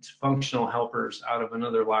pull in functional helpers out of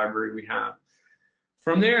another library we have.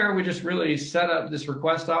 From there, we just really set up this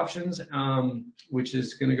request options, which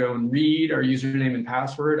is going to go and read our username and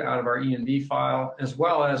password out of our env file, as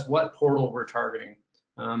well as what portal we're targeting,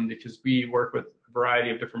 because we work with a variety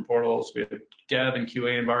of different portals. We have dev and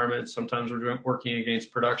QA environments. Sometimes we're working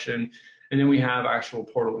against production, and then we have actual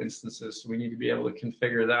portal instances. So we need to be able to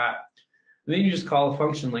configure that. And then you just call a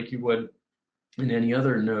function like you would in any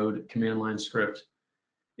other Node command line script.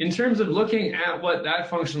 In terms of looking at what that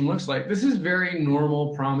function looks like, this is very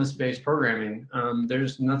normal promise-based programming.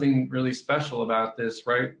 There's nothing really special about this,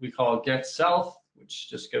 right? We call get self, which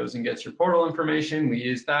just goes and gets your portal information. We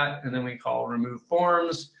use that, and then we call remove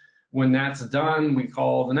forms. When that's done, we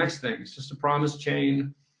call the next thing. It's just a promise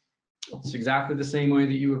chain. It's exactly the same way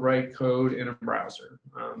that you would write code in a browser.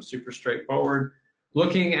 Super straightforward.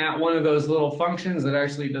 Looking at one of those little functions that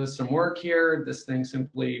actually does some work here, this thing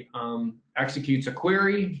simply executes a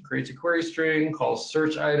query, creates a query string, calls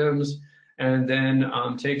search items, and then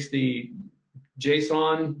takes the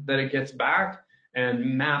JSON that it gets back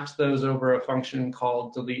and maps those over a function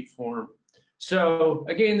called delete form. So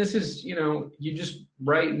again, this is, you just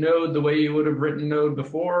write Node the way you would have written Node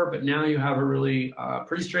before, but now you have a really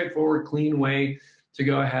pretty straightforward, clean way to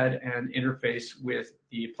go ahead and interface with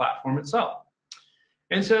the platform itself.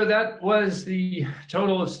 And so that was the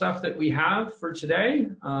total of stuff that we have for today.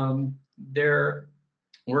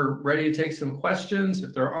 We're ready to take some questions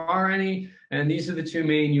if there are any. And these are the two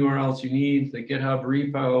main URLs you need, the GitHub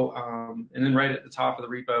repo, and then right at the top of the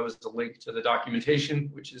repo is the link to the documentation,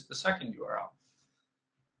 which is the second URL.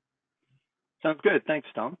 Sounds good. Thanks,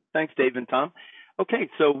 Tom. Thanks, Dave and Tom. Okay,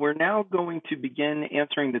 so we're now going to begin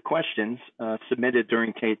answering the questions submitted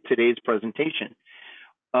during today's presentation.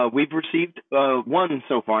 We've received one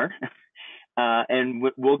so far, and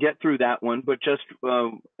we'll get through that one, but just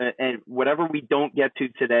and whatever we don't get to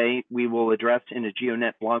today, we will address in a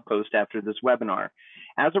GeoNet blog post after this webinar.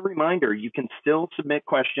 As a reminder, you can still submit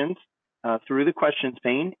questions through the questions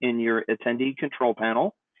pane in your attendee control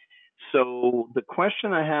panel. So the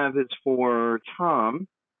question I have is for Tom.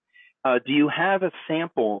 Do you have a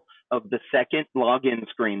sample of the second login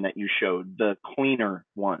screen that you showed, the cleaner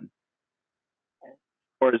one?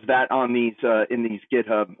 Or is that on these in these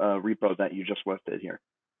GitHub repo that you just listed here?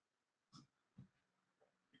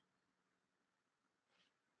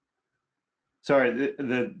 Sorry,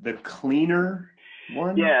 the cleaner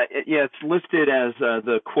one? Yeah, it's listed as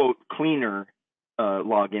the quote cleaner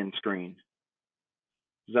login screen.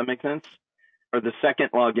 Does that make sense? Or the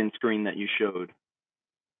second login screen that you showed?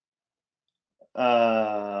 Like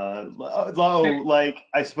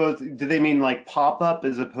I suppose, do they mean like pop up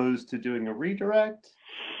as opposed to doing a redirect?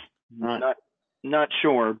 Not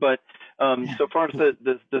sure, but so far as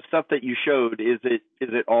the stuff that you showed, is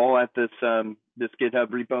it all at this this GitHub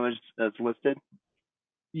repo as listed?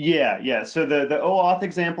 Yeah. So the OAuth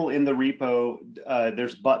example in the repo,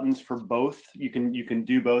 there's buttons for both. You can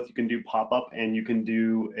do both. You can do pop up, and you can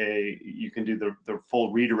do the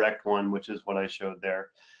full redirect one, which is what I showed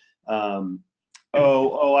there. I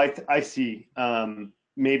see.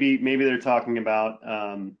 Maybe they're talking about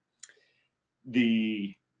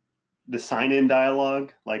the sign-in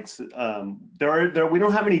dialog. Like we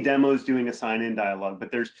don't have any demos doing a sign-in dialog,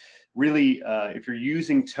 but there's really if you're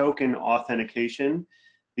using token authentication,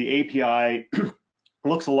 the API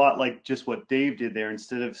looks a lot like just what Dave did there.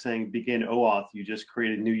 Instead of saying begin OAuth, you just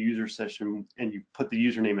create a new user session and you put the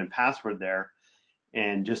username and password there.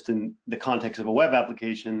 And just in the context of a web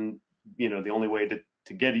application, the only way to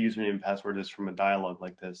get a username and password is from a dialog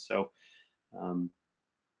like this. So,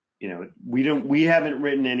 we haven't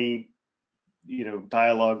written any,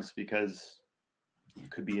 dialogues because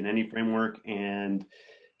it could be in any framework, and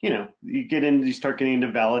you start getting into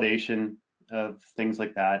validation of things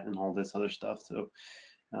like that and all this other stuff. So,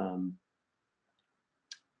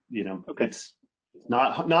 Okay. It's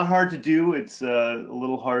not hard to do. It's a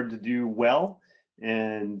little hard to do well,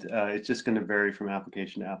 and it's just going to vary from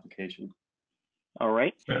application to application. All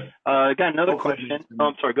right. I got another question. Oh,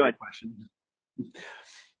 I'm sorry. Go ahead.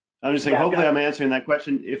 I'm just saying. Hopefully, I'm answering that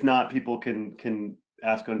question. If not, people can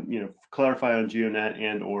ask on, clarify on GeoNet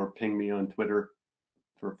and or ping me on Twitter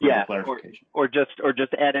for clarification. Or just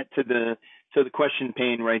add it to the question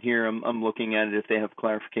pane right here. I'm looking at it if they have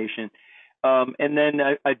clarification. And then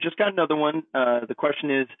I just got another one. The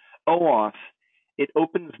question is OAuth. It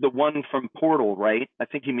opens the one from Portal, right? I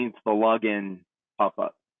think he means the login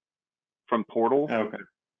pop-up from Portal. Okay.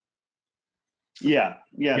 Yeah.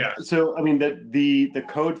 So I mean the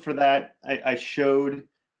code for that I showed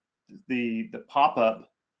the pop-up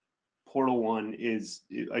Portal one is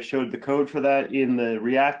I showed the code for that in the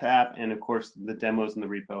React app, and of course the demos in the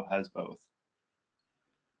repo has both.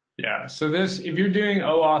 Yeah, so if you're doing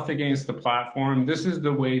OAuth against the platform, this is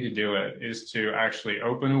the way to do it, is to actually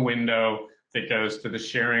open a window that goes to the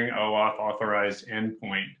sharing OAuth authorized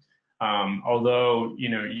endpoint. Although,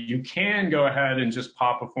 you can go ahead and just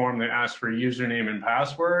pop a form that asks for a username and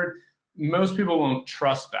password, most people won't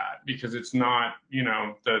trust that because it's not, you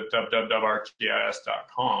know, the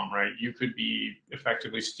www.arcgis.com, right? You could be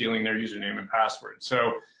effectively stealing their username and password.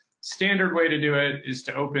 So standard way to do it is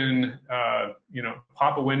to open, you know,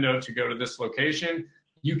 pop a window to go to this location.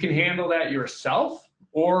 You can handle that yourself,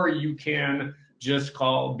 or you can just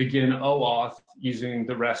call begin OAuth using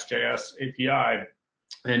the REST JS API.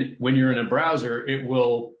 And when you're in a browser, it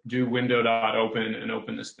will do window.open and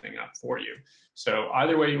open this thing up for you. So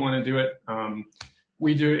either way you want to do it.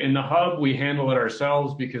 We do it in the hub. We handle it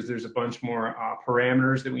ourselves because there's a bunch more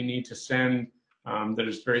parameters that we need to send that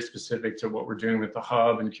is very specific to what we're doing with the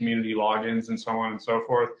hub and community logins and so on and so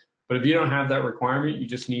forth. But if you don't have that requirement, you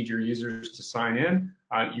just need your users to sign in,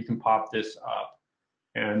 you can pop this up.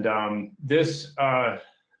 And this, at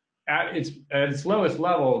its lowest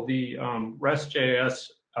level, the REST JS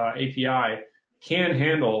API can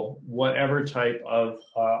handle whatever type of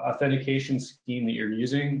authentication scheme that you're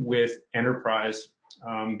using with enterprise,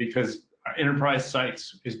 because enterprise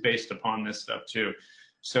sites is based upon this stuff too.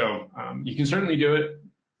 So you can certainly do it.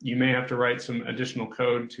 You may have to write some additional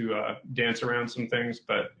code to dance around some things,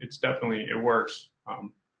 but it's definitely, it works.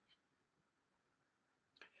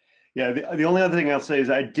 Yeah, the only other thing I'll say is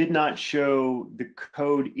I did not show the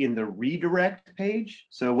code in the redirect page.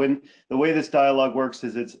 So when the way this dialog works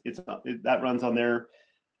is that runs on there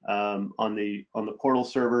on the portal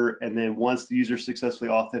server, and then once the user successfully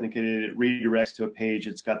authenticated, it redirects to a page.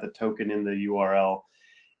 It's got the token in the URL,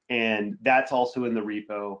 and that's also in the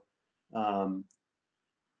repo.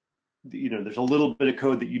 You know, there's a little bit of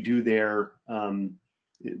code that you do there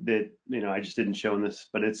that, you know, I just didn't show in this,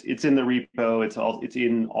 but it's in the repo. It's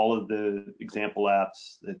in all of the example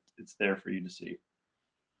apps. It's there for you to see.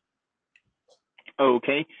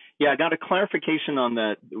 Okay. Yeah, I got a clarification on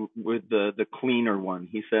that with the cleaner one.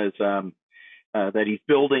 He says that he's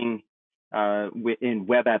building in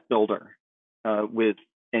Web App Builder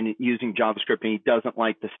and using JavaScript, and he doesn't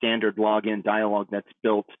like the standard login dialog that's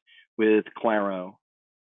built with Claro.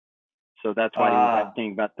 So that's why he was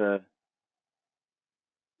asking about the.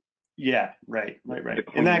 Yeah, right.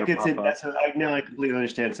 And that gets in. Now I completely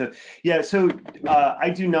understand. So yeah, so I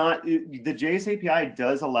do not. The JS API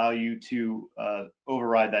does allow you to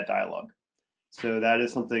override that dialog. So that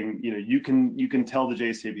is something, you know, you can tell the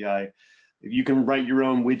JS API, you can write your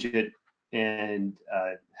own widget and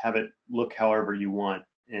have it look however you want.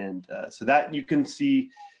 And so that you can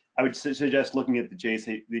see. I would suggest looking at the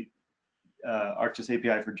ArcGIS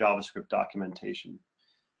API for JavaScript documentation.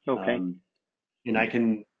 Okay. And I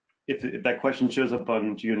can. If that question shows up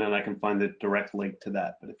on GeoNet, I can find the direct link to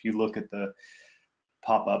that. But if you look at the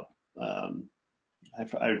pop-up, I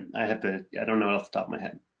have to. I don't know off the top of my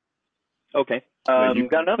head. Okay. You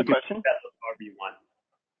got another question? However you want.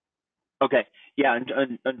 Okay. Yeah, on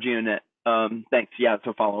GeoNet. Thanks. Yeah, it's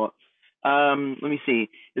a follow-up. Let me see.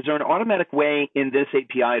 Is there an automatic way in this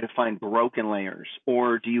API to find broken layers,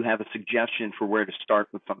 or do you have a suggestion for where to start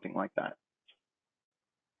with something like that?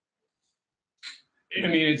 I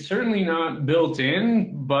mean, it's certainly not built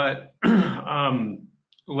in, but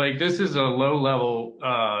like this is a low level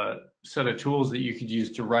set of tools that you could use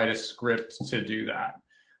to write a script to do that.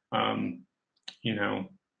 You know,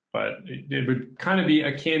 but it would kind of be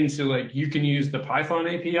akin to, like, you can use the Python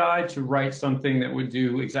API to write something that would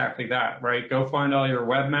do exactly that, right? Go find all your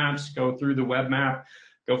web maps, go through the web map,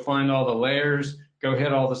 go find all the layers, go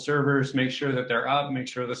hit all the servers, make sure that they're up, make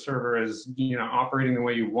sure the server is, you know, operating the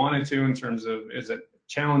way you want it to in terms of, is it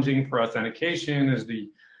challenging for authentication? Is the,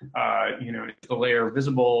 you know, is the layer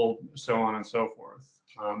visible, so on and so forth.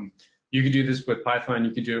 You could do this with Python,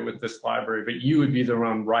 you could do it with this library, but you would be the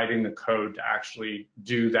one writing the code to actually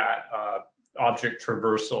do that object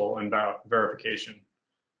traversal and verification.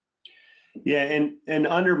 Yeah, and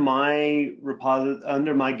under my GitHub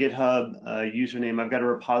username, I've got a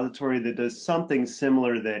repository that does something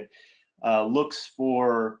similar that looks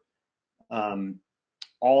for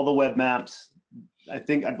all the web maps. I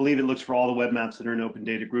believe it looks for all the web maps that are in open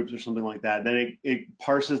data groups or something like that. Then it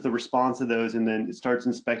parses the response of those, and then it starts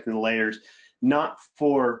inspecting the layers, not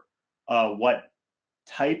for what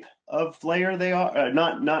type of layer they are,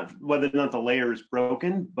 not whether or not the layer is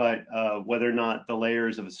broken, but whether or not the layer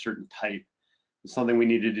is of a certain type. It's something we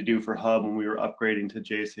needed to do for Hub when we were upgrading to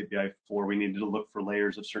JS API 4. We needed to look for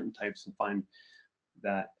layers of certain types and find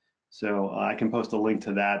that. So I can post a link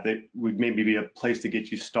to that. That would maybe be a place to get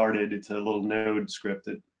you started. It's a little Node script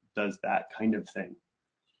that does that kind of thing.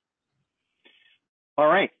 All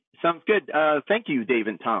right. Sounds good. Thank you, Dave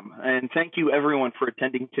and Tom. And thank you, everyone, for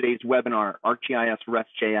attending today's webinar, ArcGIS REST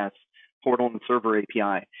JS Portal and Server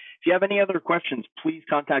API. If you have any other questions, please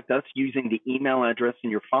contact us using the email address in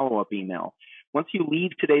your follow-up email. Once you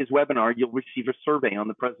leave today's webinar, you'll receive a survey on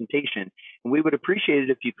the presentation, and we would appreciate it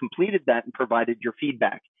if you completed that and provided your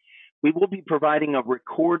feedback. We will be providing a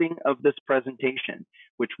recording of this presentation,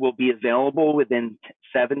 which will be available within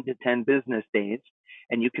 7 to 10 business days,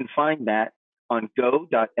 and you can find that on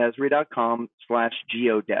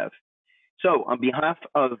go.esri.com/geodev. So on behalf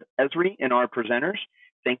of Esri and our presenters,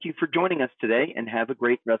 thank you for joining us today and have a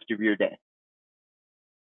great rest of your day.